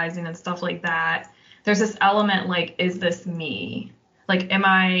visualizing and stuff like that, there's this element like, is this me? Like, am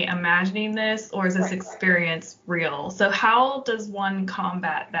I imagining this, or is this experience real? So how does one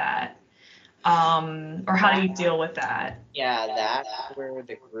combat that? Or how do you deal with that? Yeah, that's where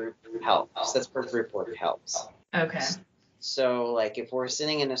the group helps. That's where group work helps. Okay. So like if we're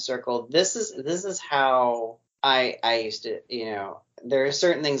sitting in a circle, this is how I used to, there are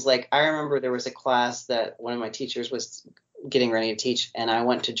certain things, like I remember there was a class that one of my teachers was getting ready to teach, and I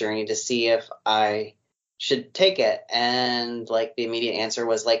went to Journey to see if I should take it, and like the immediate answer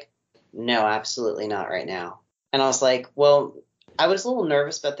was like, no, absolutely not right now. And I was like, well, I was a little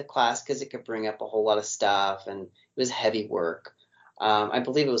nervous about the class because it could bring up a whole lot of stuff, and it was heavy work. I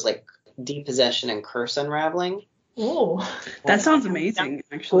believe it was like depossession and curse unraveling. Oh, that sounds amazing,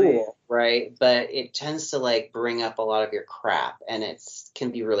 actually. Cool, right? But it tends to like bring up a lot of your crap, and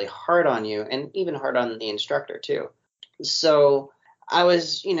can be really hard on you, and even hard on the instructor too. So I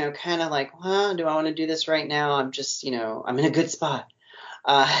was, kind of like, well, do I want to do this right now? I'm just, I'm in a good spot.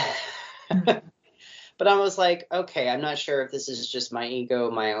 But I was like, okay, I'm not sure if this is just my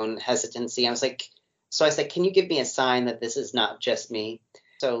ego, my own hesitancy. I said, can you give me a sign that this is not just me?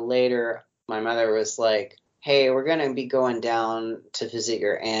 So later, my mother was like, hey, we're going to be going down to visit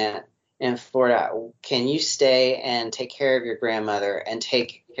your aunt in Florida. Can you stay and take care of your grandmother and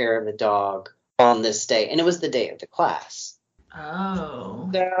take care of the dog on this day? And it was the day of the class. Oh.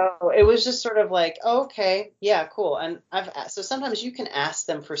 So it was just sort of like, oh, okay, yeah, cool. And so sometimes you can ask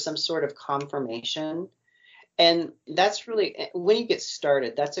them for some sort of confirmation. And that's really, when you get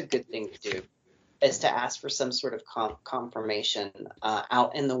started, that's a good thing to do, is to ask for some sort of confirmation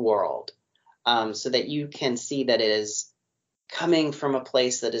out in the world. So that you can see that it is coming from a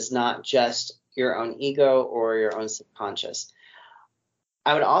place that is not just your own ego or your own subconscious.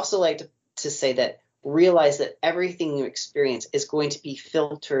 I would also like to say that realize that everything you experience is going to be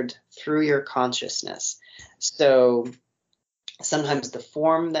filtered through your consciousness. So sometimes the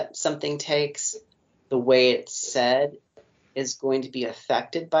form that something takes, the way it's said, is going to be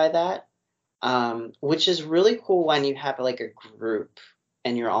affected by that, which is really cool when you have like a group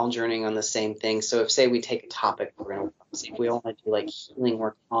and you're all journeying on the same thing. So if, say, we take a topic, we're going to see if we all want to do like healing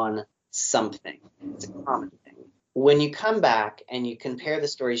work on something. It's a common thing. When you come back and you compare the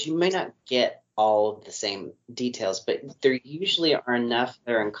stories, you may not get all of the same details, but there usually are enough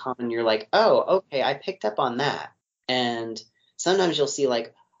that are in common. You're like, oh, okay, I picked up on that. And sometimes you'll see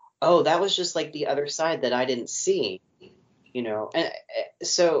like, oh, that was just like the other side that I didn't see, And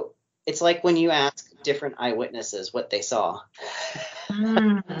so it's like when you ask different eyewitnesses what they saw.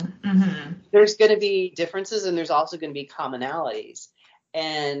 Mm-hmm. There's going to be differences, and there's also going to be commonalities.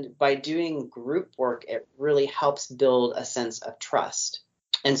 And by doing group work, it really helps build a sense of trust.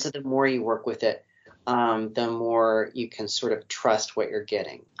 And so the more you work with it, the more you can sort of trust what you're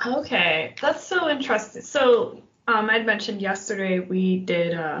getting. Okay, that's so interesting. So I'd mentioned yesterday we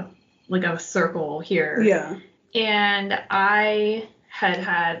did like a circle here. Yeah. And I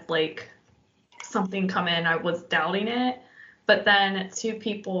had like something come in. I was doubting it. But then 2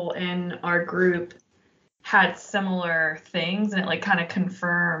 people in our group had similar things, and it like kind of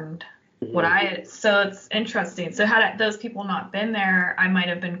confirmed what I had. So it's interesting. So had those people not been there, I might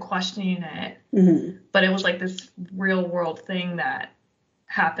have been questioning it. Mm-hmm. But it was like this real world thing that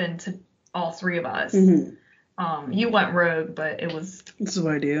happened to all 3 of us. Mm-hmm. You went rogue, but it was. This is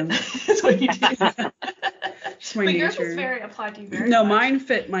what I do. That's what you do. It's my but nature. yours was applied to you very No, much. mine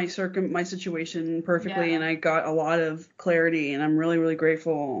fit my situation perfectly, Yeah. and I got a lot of clarity, and I'm really, really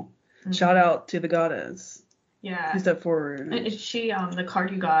grateful. Mm-hmm. Shout out to the goddess. Yeah. Who stepped forward. And she, the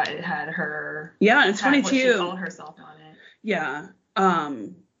card you got, it had her. Yeah, it's funny what too. She called herself on it. Yeah.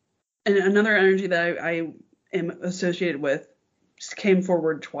 And another energy that I am associated with just came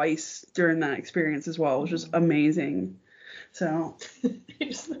forward twice during that experience as well, which was amazing. So I'm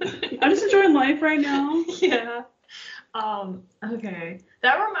just enjoying life right now. Yeah. Okay.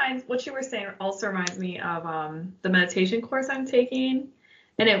 What you were saying also reminds me of the meditation course I'm taking.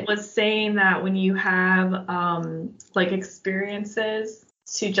 And it was saying that when you have like experiences,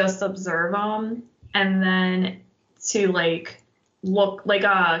 to just observe them, and then to like look like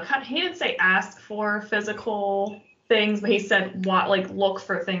he didn't say ask for physical things, but he said look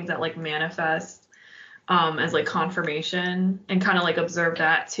for things that like manifest as like confirmation, and kind of like observe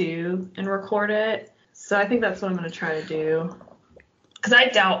that too and record it. So I think that's what I'm going to try to do. because I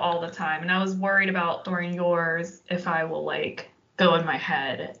doubt all the time, and I was worried about during yours if I will like go in my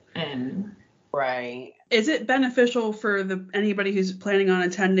head and. Right. Is it beneficial for anybody who's planning on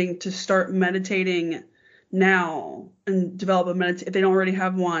attending to start meditating now and develop if they don't already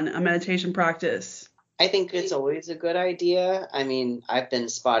have a meditation practice? I think it's always a good idea. I mean, I've been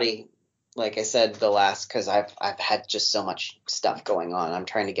spotty, like I said, because I've had just so much stuff going on. I'm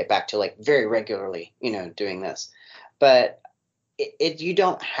trying to get back to like very regularly, doing this. But you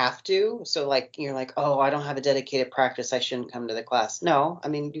don't have to. So like you're like, oh, I don't have a dedicated practice, I shouldn't come to the class. No, I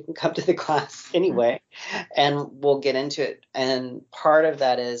mean, you can come to the class anyway, and we'll get into it. And part of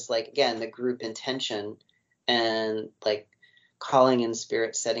that is like, again, the group intention and like calling in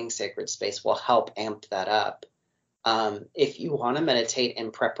spirit, setting sacred space will help amp that up. If you want to meditate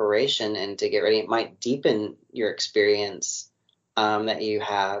in preparation and to get ready, it might deepen your experience that you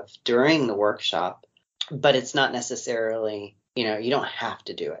have during the workshop, but it's not necessarily, you don't have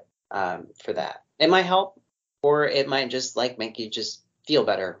to do it for that. It might help, or it might just like make you just feel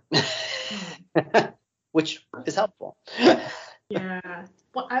better, which is helpful. Yeah.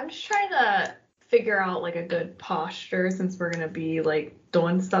 Well, I'm just trying to figure out like a good posture since we're gonna be like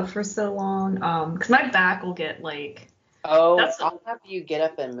doing stuff for so long. Because my back will get like. I'll have you get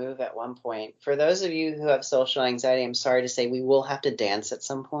up and move at one point. For those of you who have social anxiety, I'm sorry to say we will have to dance at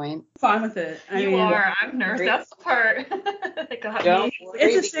some point. Fine with it. I'm nervous. That's the part that got me.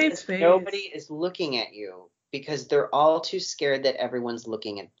 It's a safe space. Nobody is looking at you because they're all too scared that everyone's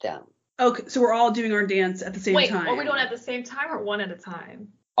looking at them. Okay, so we're all doing our dance at the same time. Wait, are we doing it at the same time or one at a time?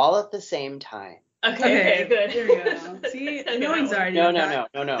 All at the same time. Okay, good. There we go. See, no anxiety. No.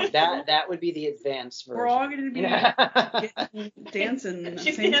 That would be the advanced version. We're all going to be dancing at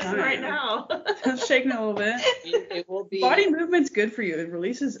the same time. Right now. Shaking a little bit. It will be. Body movement's good for you. It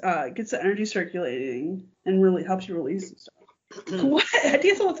releases, gets the energy circulating and really helps you release some stuff. What? I do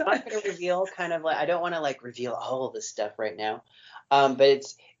this all the time. I'm not going to reveal I don't want to like reveal all of this stuff right now. But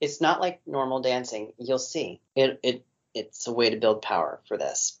it's not like normal dancing. You'll see. It's a way to build power for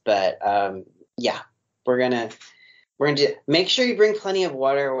this. But yeah, we're gonna make sure you bring plenty of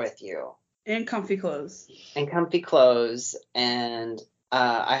water with you and comfy clothes. And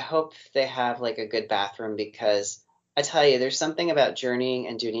I hope they have like a good bathroom, because I tell you, there's something about journeying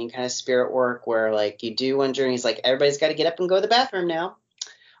and doing kind of spirit work where like you do one journey, it's like everybody's got to get up and go to the bathroom now.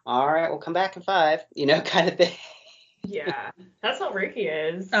 All right, we'll come back in 5, kind of thing. Yeah, that's how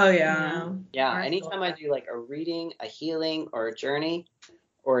Reiki is. Oh yeah. Yeah, anytime I do like a reading, a healing, or a journey,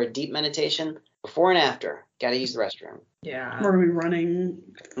 or a deep meditation, before and after, gotta use the restroom. Yeah. We're gonna be running,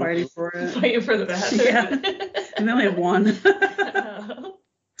 fighting for it. Fighting for the bathroom. Yeah. And we only have one.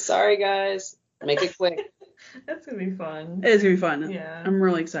 Sorry guys, make it quick. That's gonna be fun. It is gonna be fun. Yeah. I'm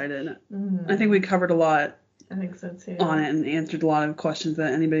really excited. I think we covered a lot. I think so too. On it and answered a lot of questions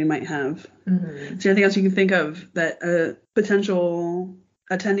that anybody might have. Mm-hmm. Is there anything else you can think of that a potential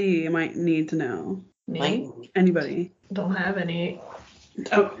attendee might need to know? Me? Anybody? Don't have any.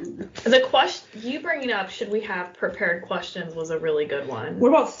 Oh. The question you bringing up, should we have prepared questions, was a really good one. What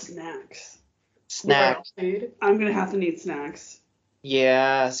about snacks? Snacks. Food? I'm gonna have to need snacks.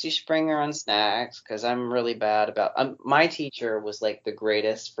 Yes, you should bring your own snacks, because I'm really bad about. My teacher was like the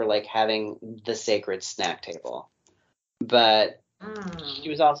greatest for like having the sacred snack table, but she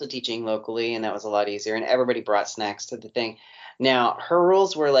was also teaching locally, and that was a lot easier. And everybody brought snacks to the thing. Now her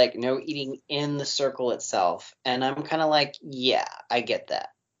rules were like no eating in the circle itself, and I'm kind of like, yeah, I get that.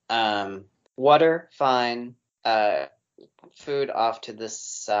 Water, fine. Food off to the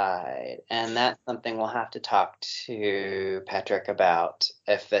side, and that's something we'll have to talk to Patrick about,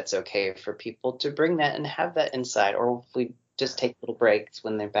 if it's okay for people to bring that and have that inside, or if we just take little breaks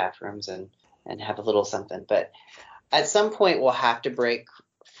when they're bathrooms and have a little something. But at some point we'll have to break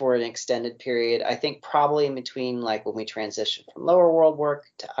for an extended period. I think probably in between, like when we transition from lower world work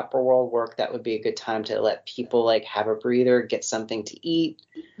to upper world work, that would be a good time to let people like have a breather, get something to eat.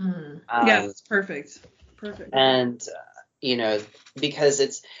 Yeah, it's perfect. And because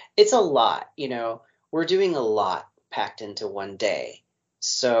it's a lot, we're doing a lot packed into one day.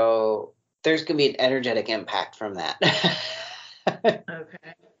 So there's going to be an energetic impact from that. Okay.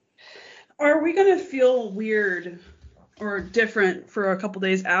 Are we going to feel weird or different for a couple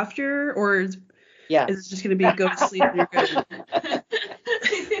days after, or is it just going to be go to sleep and you're good?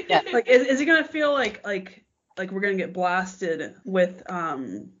 Yeah. Like, is it going to feel like we're going to get blasted with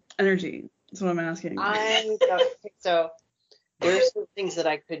energy? That's what I'm asking. I don't think so. There's some things that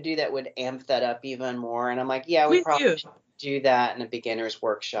I could do that would amp that up even more. And I'm like, yeah, we probably should do that in a beginner's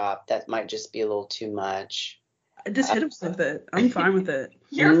workshop. That might just be a little too much. Just hit us with it. I'm fine with it.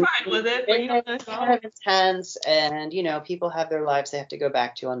 You're fine with it, but you don't know. It's kind of intense, and people have their lives they have to go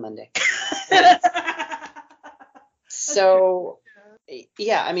back to on Monday. So,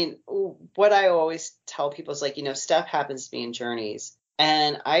 yeah, I mean, what I always tell people is like, stuff happens to me in journeys,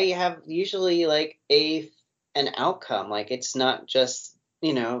 and I have usually like an outcome. Like, it's not just,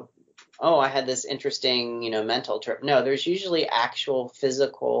 oh, I had this interesting, mental trip. No, there's usually actual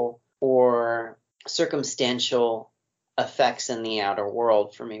physical or circumstantial effects in the outer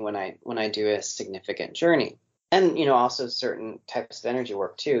world for me when I do a significant journey. And, also certain types of energy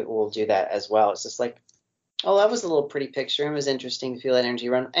work too will do that as well. It's just like, oh, that was a little pretty picture. It was interesting to feel that energy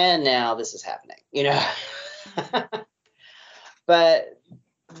run. And now this is happening, But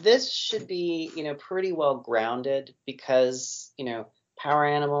this should be, pretty well grounded because, power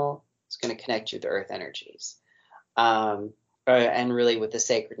animal is going to connect you to earth energies. And really with the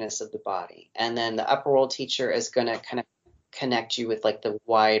sacredness of the body. And then the upper world teacher is going to kind of connect you with like the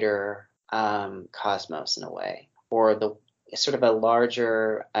wider cosmos in a way, or the sort of a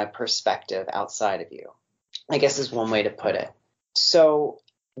larger perspective outside of you, I guess is one way to put it. So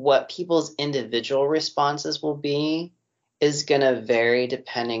what people's individual responses will be is going to vary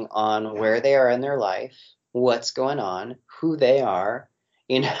depending on where they are in their life, what's going on, who they are,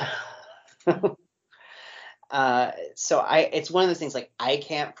 So it's one of those things like I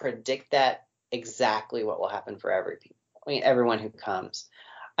can't predict that exactly what will happen for everyone who comes.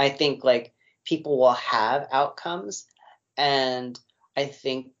 I think like people will have outcomes, and I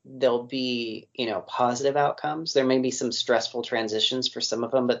think there'll be, positive outcomes. There may be some stressful transitions for some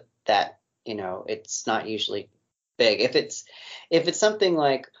of them, but that, it's not usually big. If it's something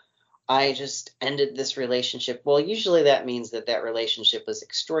like, I just ended this relationship, well, usually that means that relationship was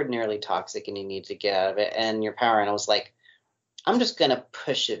extraordinarily toxic and you need to get out of it. And your power animal was like, I'm just going to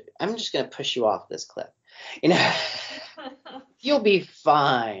push you off this cliff. You'll be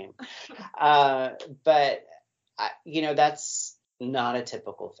fine. But that's not a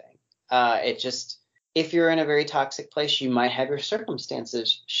typical thing. It just, if you're in a very toxic place, you might have your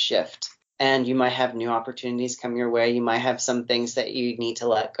circumstances shift. And you might have new opportunities come your way. You might have some things that you need to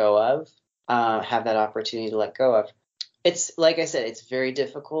let go of, have that opportunity to let go of. It's, like I said, it's very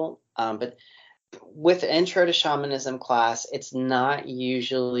difficult. But with Intro to Shamanism class, it's not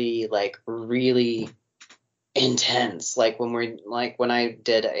usually like really intense. Like when I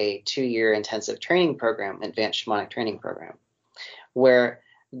did a 2-year intensive training program, advanced shamanic training program, where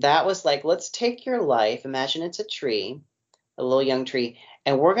that was like, let's take your life. Imagine it's a tree, a little young tree,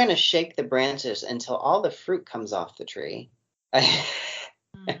 and we're going to shake the branches until all the fruit comes off the tree.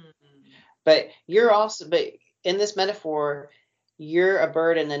 But in this metaphor, you're a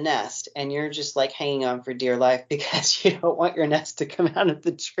bird in the nest, and you're just like hanging on for dear life because you don't want your nest to come out of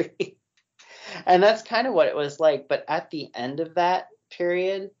the tree. And that's kind of what it was like. But at the end of that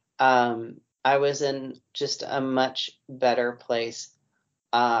period, I was in just a much better place.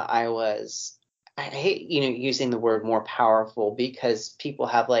 I hate, using the word more powerful because people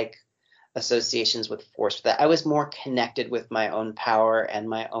have like associations with force for that. I was more connected with my own power and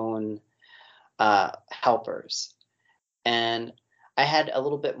my own helpers. And I had a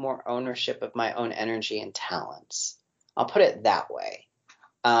little bit more ownership of my own energy and talents. I'll put it that way.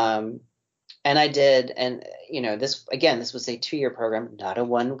 And I did. And, this was a 2-year program, not a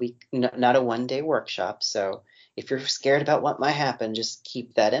 1-day workshop. So if you're scared about what might happen, just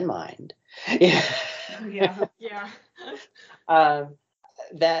keep that in mind. Yeah. I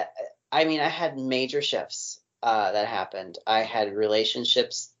had major shifts that happened. I had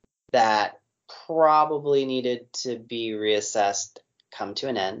relationships that probably needed to be reassessed, come to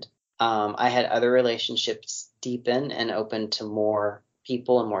an end. I had other relationships deepen and open to more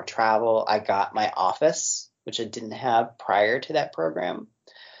people and more travel. I got my office, which I didn't have prior to that program.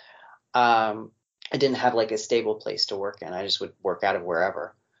 I didn't have like a stable place to work in. I just would work out of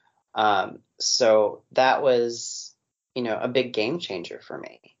wherever. So that was, a big game changer for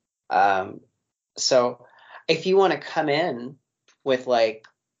me. So if you want to come in with like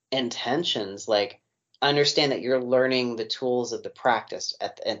intentions, like understand that you're learning the tools of the practice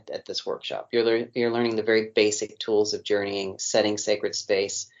at this workshop. You're learning the very basic tools of journeying, setting sacred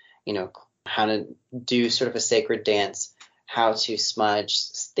space, how to do sort of a sacred dance, how to smudge,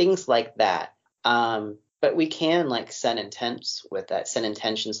 things like that. But we can like set intents with that, set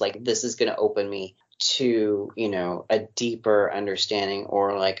intentions like this is going to open me to, a deeper understanding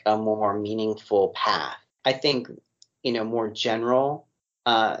or like a more meaningful path. I think, more general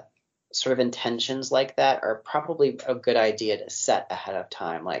sort of intentions like that are probably a good idea to set ahead of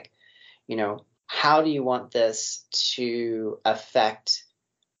time. Like, how do you want this to affect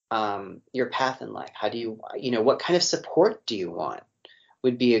your path in life. How do you, what kind of support do you want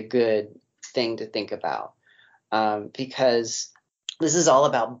would be a good thing to think about. Because this is all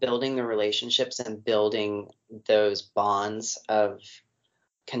about building the relationships and building those bonds of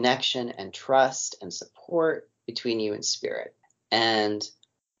connection and trust and support between you and spirit. And,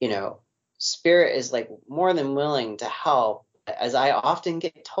 spirit is like more than willing to help. As I often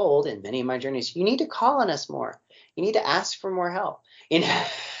get told in many of my journeys, you need to call on us more. You need to ask for more help.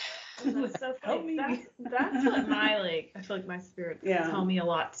 That's so funny. That's what I feel like my spirit tell me a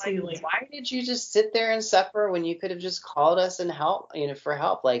lot too. Like, why did you just sit there and suffer when you could have just called us and help, for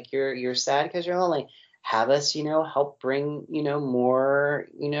help? Like you're sad because you're lonely. Have us, help bring, more,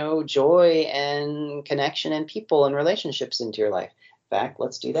 joy and connection and people and relationships into your life. In fact,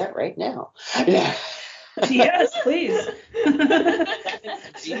 let's do that right now. Yes, please.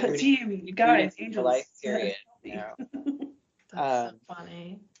 Team, guys, angels. Life period. That's so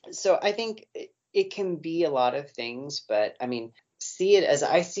funny. So I think it can be a lot of things, but I mean,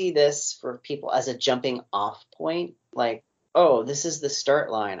 I see this for people as a jumping off point, like, oh, this is the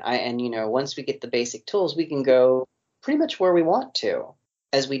start line. Once we get the basic tools, we can go pretty much where we want to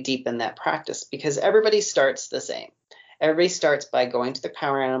as we deepen that practice, because everybody starts the same. Everybody starts by going to the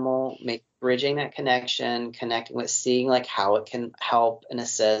power animal, bridging that connection, connecting with, seeing like how it can help and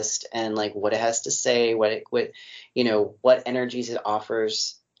assist, and like what it has to say, what energies it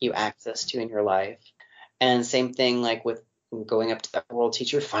offers you access to in your life. And same thing like with going up to the world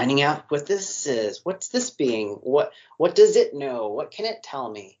teacher, finding out what this is, what's this being, what does it know, what can it tell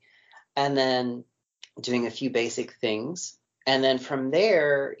me, and then doing a few basic things. And then from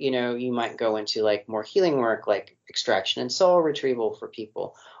there, you might go into like more healing work, like extraction and soul retrieval for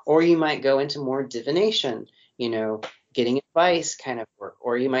people, or you might go into more divination, getting advice kind of work,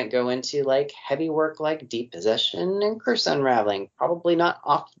 or you might go into like heavy work like deep possession and curse unraveling, probably not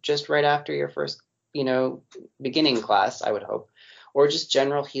off just right after your first, beginning class, I would hope, or just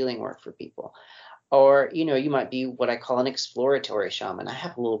general healing work for people. Or, you might be what I call an exploratory shaman. I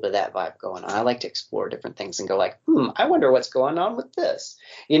have a little bit of that vibe going on. I like to explore different things and go like, I wonder what's going on with this,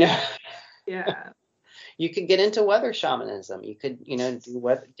 Yeah. You could get into weather shamanism. You could,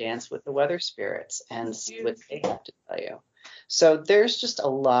 dance with the weather spirits and see what they have to tell you. So there's just a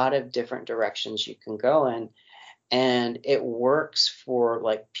lot of different directions you can go in, and it works for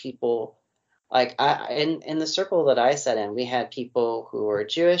like people. Like in the circle that I sat in, we had people who were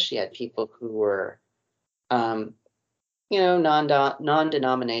Jewish. You had people who were,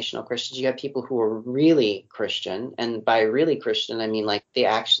 non-denominational Christians. You had people who were really Christian, and by really Christian, I mean like they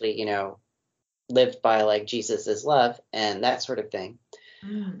actually, lived by like Jesus is love and that sort of thing.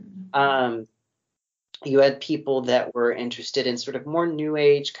 You had people that were interested in sort of more new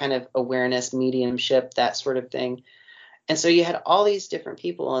age kind of awareness, mediumship, that sort of thing. And so you had all these different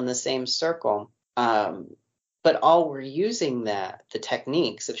people in the same circle, but all were using the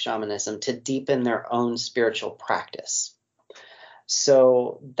techniques of shamanism to deepen their own spiritual practice.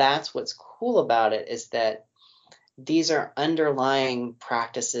 So that's what's cool about it, is that these are underlying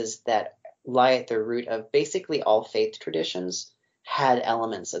practices that lie at the root of basically all faith traditions had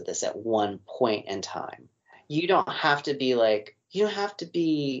elements of this at one point in time. You don't have to be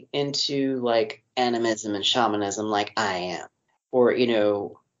into like animism and shamanism like I am, or,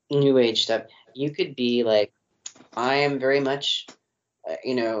 new age stuff. You could be like, I am very much,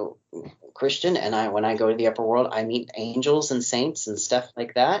 Christian, and when I go to the upper world, I meet angels and saints and stuff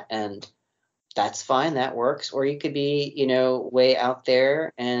like that. And that's fine. That works. Or you could be, way out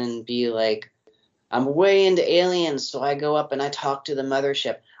there and be like, I'm way into aliens, so I go up and I talk to the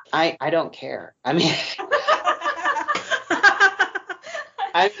mothership. I don't care. I mean,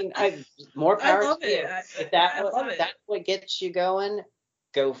 more power to you. If that's what gets you going,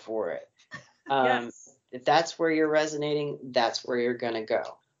 go for it. Yes. If that's where you're resonating, that's where you're going to go.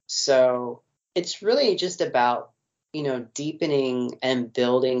 So it's really just about, deepening and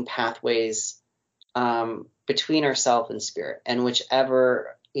building pathways between ourself and spirit, and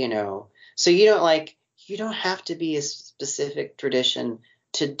whichever, so you don't have to be a specific tradition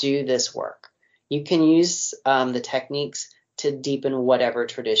to do this work. You can use the techniques to deepen whatever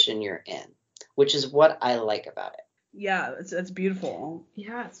tradition you're in, which is what I like about it. Yeah, it's beautiful.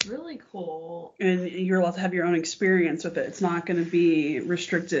 Yeah, it's really cool. And you're allowed to have your own experience with it. It's not going to be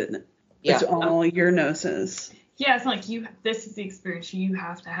restricted. Yeah. It's all your gnosis. Yeah, it's not like this is the experience you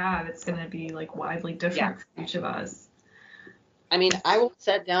have to have. It's going to be like widely different for each of us. I mean, I will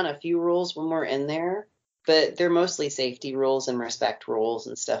set down a few rules when we're in there, but they're mostly safety rules and respect rules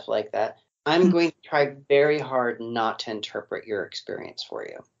and stuff like that. I'm going to try very hard not to interpret your experience for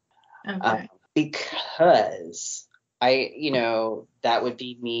you. Okay. Because that would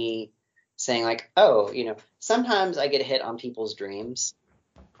be me saying like, oh, sometimes I get hit on people's dreams.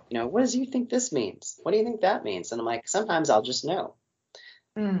 What does you think this means? What do you think that means? And I'm like, sometimes I'll just know.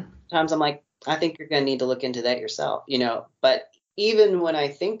 Sometimes I'm like, I think you're going to need to look into that yourself, but even when I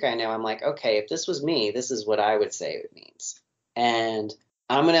think I know, I'm like, okay, if this was me, this is what I would say it means. And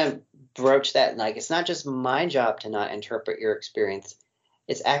I'm going to broach that. Like, it's not just my job to not interpret your experience.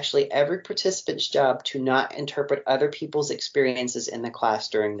 It's actually every participant's job to not interpret other people's experiences in the class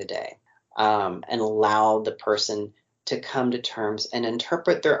during the day, and allow the person to come to terms and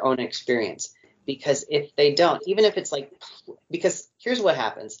interpret their own experience. Because if they don't, even if it's like, because here's what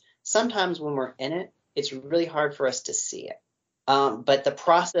happens. Sometimes when we're in it, it's really hard for us to see it. But the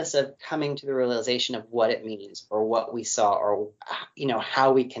process of coming to the realization of what it means or what we saw or,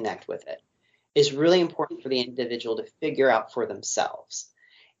 how we connect with it is really important for the individual to figure out for themselves.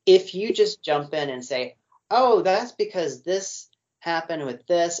 If you just jump in and say, oh, that's because this happened with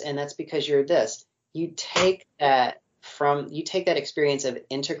this and that's because you're this, you take that experience of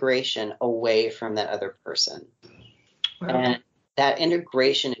integration away from that other person. Wow. And that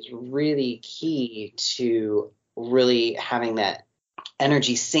integration is really key to really having that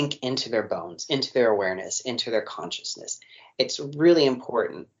energy sink into their bones, into their awareness, into their consciousness. It's really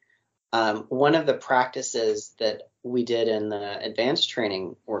important. One of the practices that we did in the advanced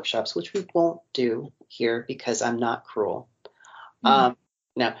training workshops, which we won't do here because I'm not cruel.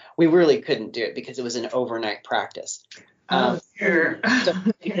 Now, we really couldn't do it because it was an overnight practice. Sure. So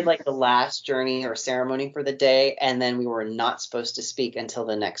we did like the last journey or ceremony for the day, and then we were not supposed to speak until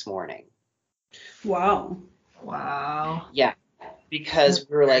the next morning. Wow. Yeah, because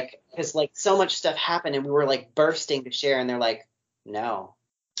we were like, so much stuff happened, and we were like bursting to share, and they're like, no,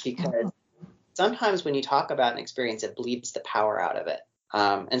 because sometimes when you talk about an experience, it bleeds the power out of it.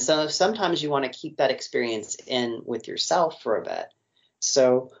 And so sometimes you want to keep that experience in with yourself for a bit.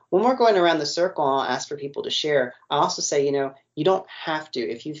 So when we're going around the circle, I'll ask for people to share. I also say, you don't have to.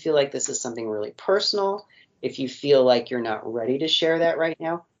 If you feel like this is something really personal, if you feel like you're not ready to share that right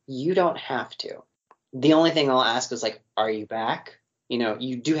now, you don't have to. The only thing I'll ask is like, are you back?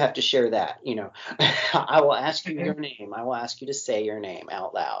 You do have to share that. I will ask you your name. I will ask you to say your name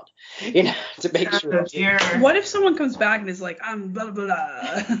out loud, to make sure. What if someone comes back and is like, I'm blah, blah,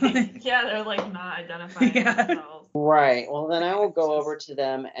 blah. Yeah, they're like not identifying themselves. Right. Well, then I will go over to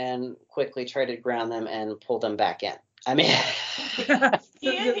them and quickly try to ground them and pull them back in. I mean, he does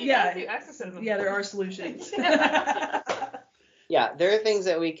do exorcism. Yeah, there are solutions. Yeah, there are things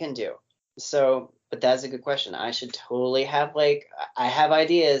that we can do. So, but that's a good question. I should totally have I have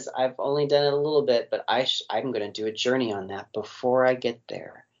ideas. I've only done it a little bit, but I'm going to do a journey on that before I get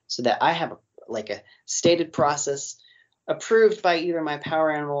there, so that I have a stated process approved by either my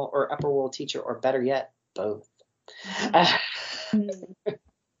power animal or upper world teacher, or better yet, both.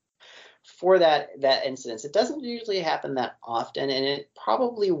 For that incident. It doesn't usually happen that often, and it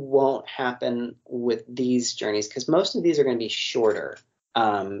probably won't happen with these journeys because most of these are going to be shorter.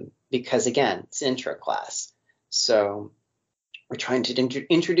 Because again, it's intro class. So we're trying to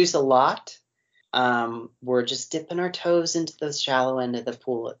introduce a lot. We're just dipping our toes into the shallow end of the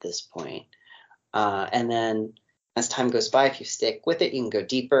pool at this point. And then as time goes by, if you stick with it, you can go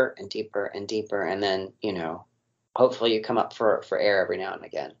deeper and deeper and deeper. And then, hopefully you come up for air every now and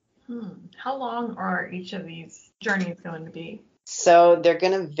again. How long are each of these journeys going to be? So they're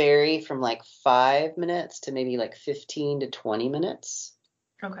going to vary from 5 minutes to maybe 15 to 20 minutes.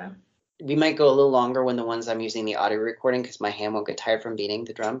 Okay. We might go a little longer when the ones I'm using the audio recording because my hand won't get tired from beating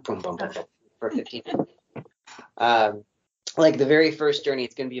the drum. Boom, boom, boom, boom, for 15 minutes. The very first journey,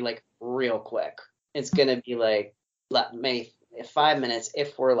 it's going to be real quick. It's going to be maybe 5 minutes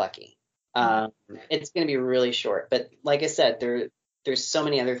if we're lucky. It's going to be really short. But like I said, there's so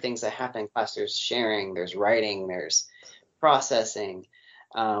many other things that happen in class. There's sharing, there's writing, there's processing.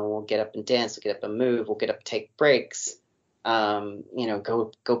 We'll get up and dance, we'll get up and move, we'll get up and take breaks.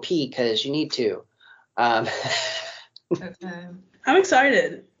 Go pee because you need to. Okay. I'm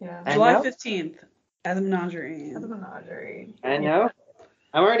excited. Yeah. July 15th at the Menagerie. I know.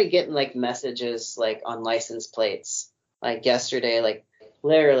 I'm already getting messages on license plates. Yesterday,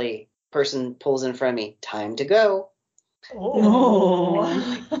 literally, person pulls in front of me, time to go. Oh.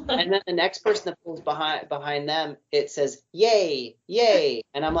 And then the next person that pulls behind them, it says, yay, yay.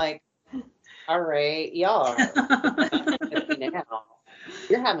 And I'm like, all right, y'all. Now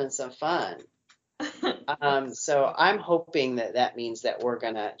you're having some fun. So I'm hoping that means that we're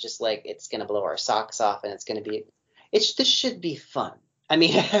gonna just it's gonna blow our socks off, and this should be fun. I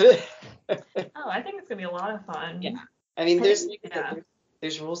mean, I think it's gonna be a lot of fun. Yeah. I mean, there's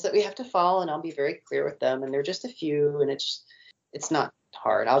there's rules that we have to follow, and I'll be very clear with them, and they're just a few, and it's not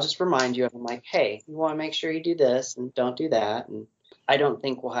hard. I'll just remind you of them, like, hey, you want to make sure you do this and don't do that. And I don't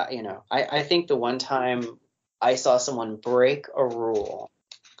think we'll have, I think the one time I saw someone break a rule,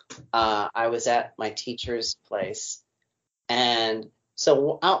 I was at my teacher's place, and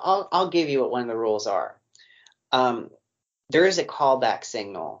so I'll give you what one of the rules are. There is a callback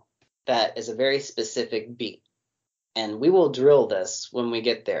signal that is a very specific beat, and we will drill this when we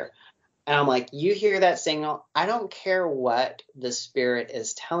get there. And I'm like, you hear that signal? I don't care what the spirit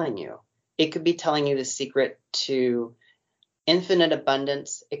is telling you. It could be telling you the secret to infinite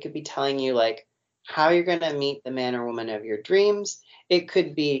abundance. It could be telling you, like, how you're going to meet the man or woman of your dreams. It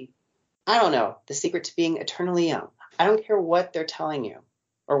could be, I don't know, the secret to being eternally young. I don't care what they're telling you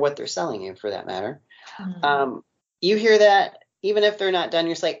or what they're selling you, for that matter. Mm-hmm. You hear that, even if they're not done,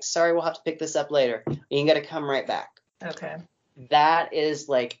 you're just like, sorry, we'll have to pick this up later. You got to come right back. Okay. That is,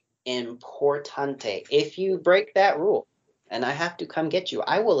 like, importante. If you break that rule and I have to come get you,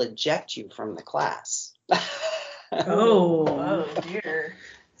 I will eject you from the class. Oh dear.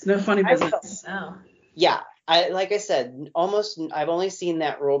 It's no funny business. No. Yeah. Like I said, I've only seen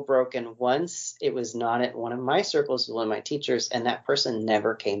that rule broken once. It was not at one of my circles with one of my teachers, and that person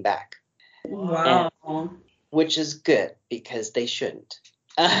never came back. Wow. Which is good, because they shouldn't.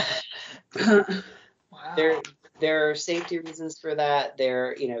 Wow. There are safety reasons for that.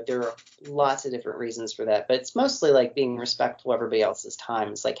 There are lots of different reasons for that, but it's mostly like being respectful of everybody else's time.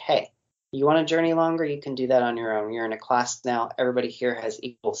 It's like, hey, you want to journey longer? You can do that on your own. You're in a class now. Everybody here has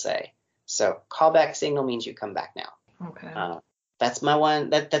equal say. So callback signal means you come back now. Okay. That's my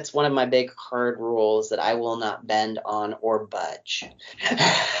one. That's one of my big hard rules that I will not bend on or budge.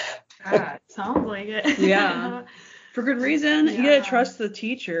 Sounds like it. Yeah. For good reason. Yeah. You gotta trust the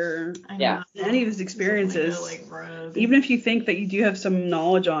teacher. Yeah. Any of his experiences. Even if you think that you do have some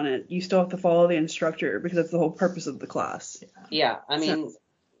knowledge on it, you still have to follow the instructor, because that's the whole purpose of the class. Yeah. I mean,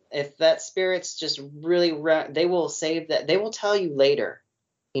 if that spirit's just really, they will save that. They will tell you later.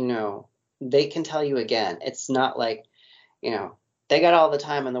 They can tell you again. It's not like, they got all the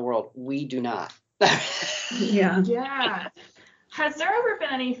time in the world. We do not. Yeah. Yeah. Has there ever been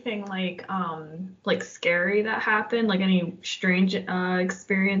anything like scary that happened? Like any strange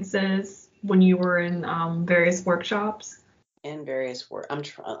experiences when you were in various workshops? In various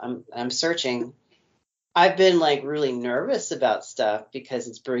I'm searching. I've been like really nervous about stuff because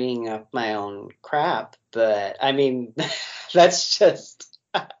it's bringing up my own crap. But I mean, that's just.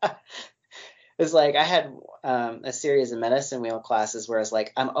 It's like I had a series of medicine wheel classes where it's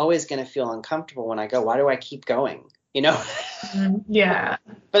like, I'm always going to feel uncomfortable when I go. Why do I keep going? Yeah.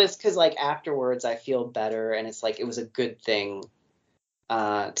 But it's because, like, afterwards I feel better, and it's like it was a good thing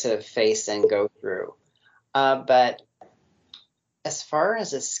to face and go through. But as far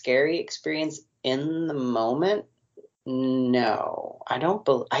as a scary experience in the moment, no,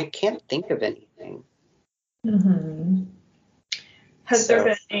 I can't think of anything. Mm-hmm. Has there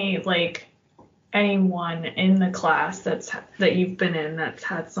been anyone in the class that you've been in that's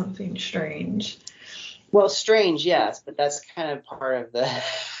had something strange? Well, strange, yes, but that's kind of part of the.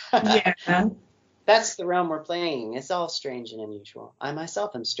 Yeah. That's the realm we're playing. It's all strange and unusual. I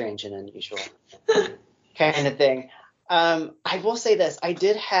myself am strange and unusual, kind of thing. I will say this: I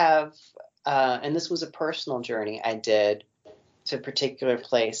did have, and this was a personal journey I did to a particular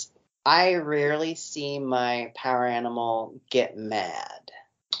place. I rarely see my power animal get mad.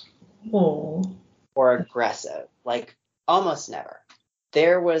 Oh. Or aggressive, like almost never.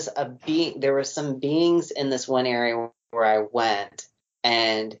 There were some beings in this one area where I went,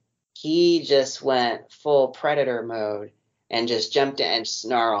 and he just went full predator mode and just jumped in and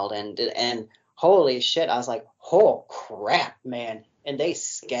snarled and holy shit, I was like, oh crap, man, and they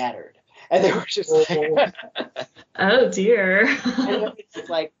scattered, and they were just like, oh dear. And it's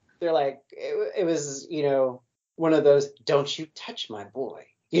like they're like it was one of those, don't you touch my boy.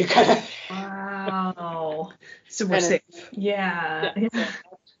 You kind of. Wow. So we're safe. Yeah. That's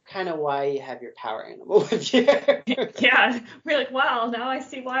kind of why you have your power animal with you. Yeah. We're like, wow, now I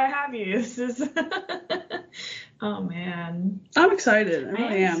see why I have you. This is. Oh man. I'm excited. I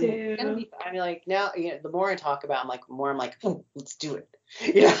really am. Too. I mean, like now, the more I talk about, I'm like, oh, let's do it.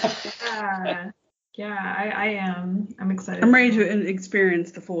 Yeah. Yeah, I am. I'm excited. I'm ready to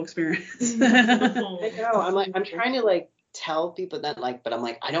experience the full experience. I know. I'm trying to tell people that but I'm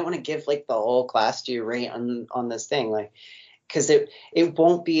like, I don't want to give the whole class to you right on this thing, because it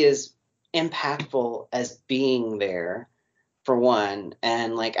won't be as impactful as being there, for one,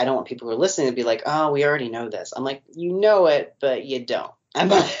 and I don't want people who are listening to be like, oh, we already know this. I'm like, you know it, but you don't. I'm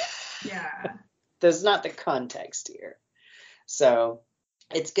like, yeah. There's not the context here. So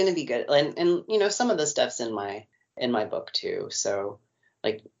it's going to be good. And you know, some of the stuff's in my book too. So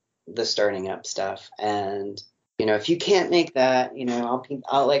like the starting up stuff. And you know, if you can't make that, you know,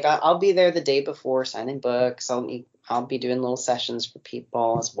 I'll be there the day before signing books. I'll be doing little sessions for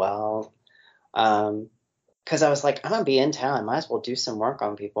people as well. Because I was like, I'm gonna be in town. I might as well do some work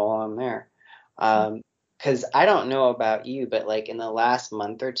on people while I'm there. Because I don't know about you, but like in the last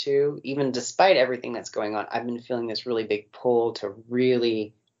month or two, even despite everything that's going on, I've been feeling this really big pull to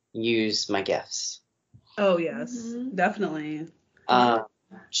really use my gifts. Oh yes, definitely.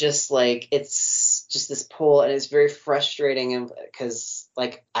 Just like it's just this pull, and it's very frustrating, and because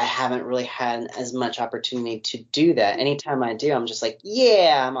like I haven't really had as much opportunity to do that. Anytime I do, I'm just like,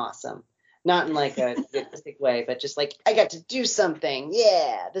 yeah, I'm awesome. Not in like a egotistic way, but just like I got to do something.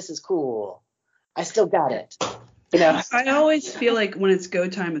 Yeah, this is cool. I still got it. You know. I always feel like when it's go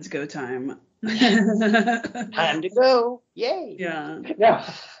time, it's go time. Time to go. Yay. Yeah. No.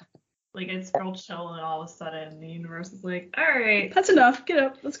 Like it's real chill, and all of a sudden the universe is like, all right, That's enough. Get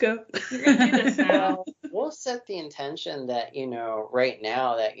up. Let's go. you're gonna do this now. We'll set the intention that, you know, right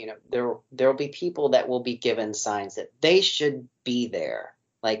now that, you know, there'll be people that will be given signs that they should be there.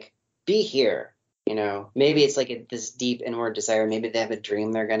 Like, be here. You know, maybe it's like this deep inward desire. Maybe they have a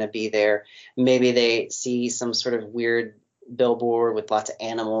dream they're going to be there. Maybe they see some sort of weird billboard with lots of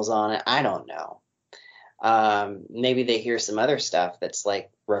animals on it. I don't know. Maybe they hear some other stuff that's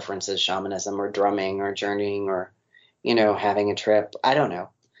like references shamanism or drumming or journeying or, you know, having a trip. I don't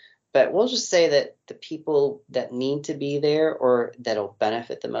know. But we'll just say that the people that need to be there or that'll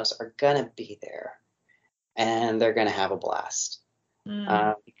benefit the most are going to be there. And they're going to have a blast.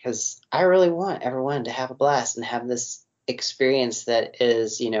 Because I really want everyone to have a blast and have this experience that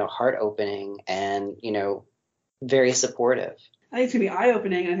is, you know, heart opening and, you know, very supportive. I think it's going to be eye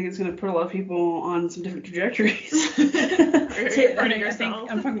opening. I think it's going to put a lot of people on some different trajectories. I think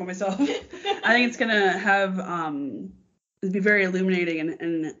I'm talking about myself. I think it's going to have, be very illuminating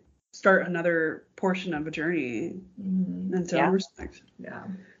and start another portion of a journey in its own respect. Yeah.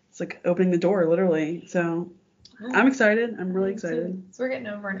 It's like opening the door, literally. So I'm excited. I'm really excited. So we're getting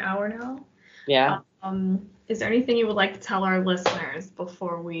over an hour now. Yeah. Is there anything you would like to tell our listeners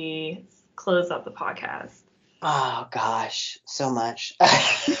before we close up the podcast? Oh gosh, so much.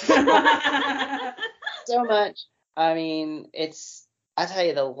 So much. I mean, I tell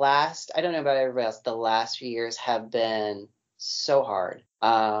you, I don't know about everybody else, the last few years have been so hard.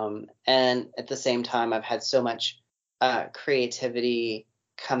 And at the same time, I've had so much creativity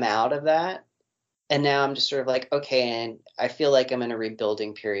come out of that. And now I'm just sort of like, okay, and I feel like I'm in a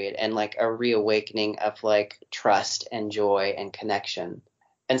rebuilding period and like a reawakening of like trust and joy and connection.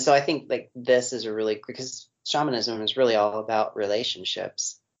 And so I think like this is because shamanism is really all about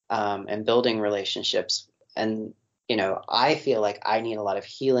relationships and building relationships. And, you know, I feel like I need a lot of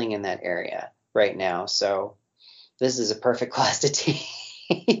healing in that area right now. So this is a perfect class to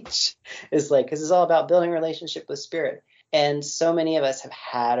teach. It's like, because it's all about building a relationship with spirit. And so many of us have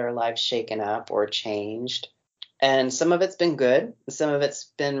had our lives shaken up or changed. And some of it's been good. Some of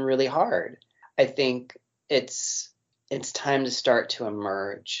it's been really hard. I think it's time to start to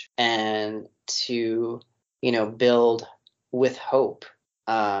emerge and to, you know, build with hope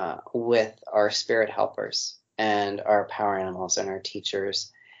with our spirit helpers and our power animals and our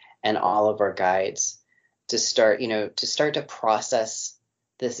teachers and all of our guides to start to process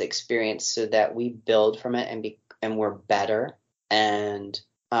this experience so that we build from it and we're better and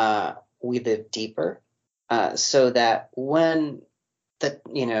we live deeper so that when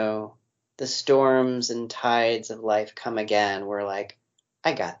the storms and tides of life come again, we're like,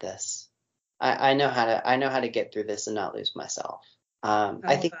 I got this. I know how to get through this and not lose myself.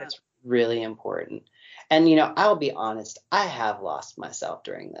 I think that's really important. And, you know, I'll be honest, I have lost myself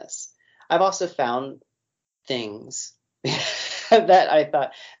during this. I've also found things that I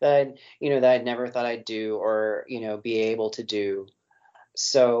thought that I'd never thought I'd do or, you know, be able to do.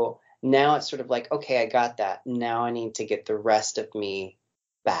 So now it's sort of like, okay, I got that. Now I need to get the rest of me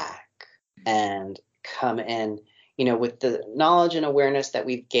back and come in, you know, with the knowledge and awareness that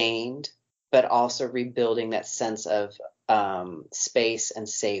we've gained, but also rebuilding that sense of space and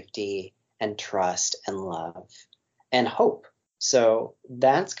safety and trust and love and hope. So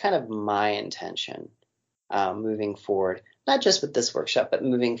that's kind of my intention moving forward, not just with this workshop, but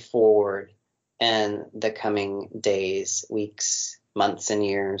moving forward in the coming days, weeks, months, and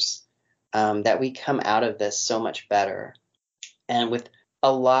years, that we come out of this so much better and with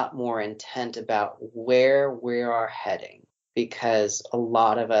a lot more intent about where we are heading. Because a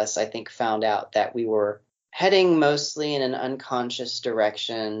lot of us, I think, found out that we were heading mostly in an unconscious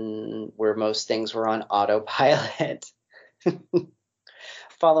direction where most things were on autopilot.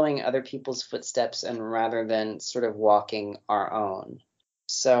 following other people's footsteps and rather than sort of walking our own.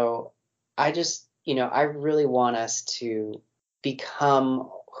 So I just, I really want us to become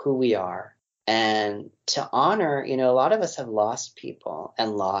who we are and to honor, a lot of us have lost people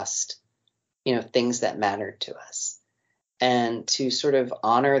and lost, things that mattered to us, and to sort of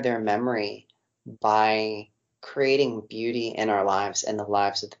honor their memory by creating beauty in our lives and the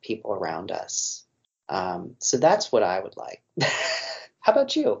lives of the people around us. So that's what I would like. How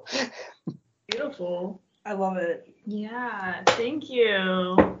about you? Beautiful. I love it. Yeah, thank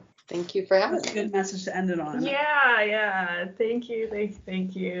you. Thank you for having me. That's a good message to end it on. Yeah. Thank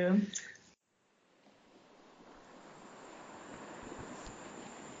you.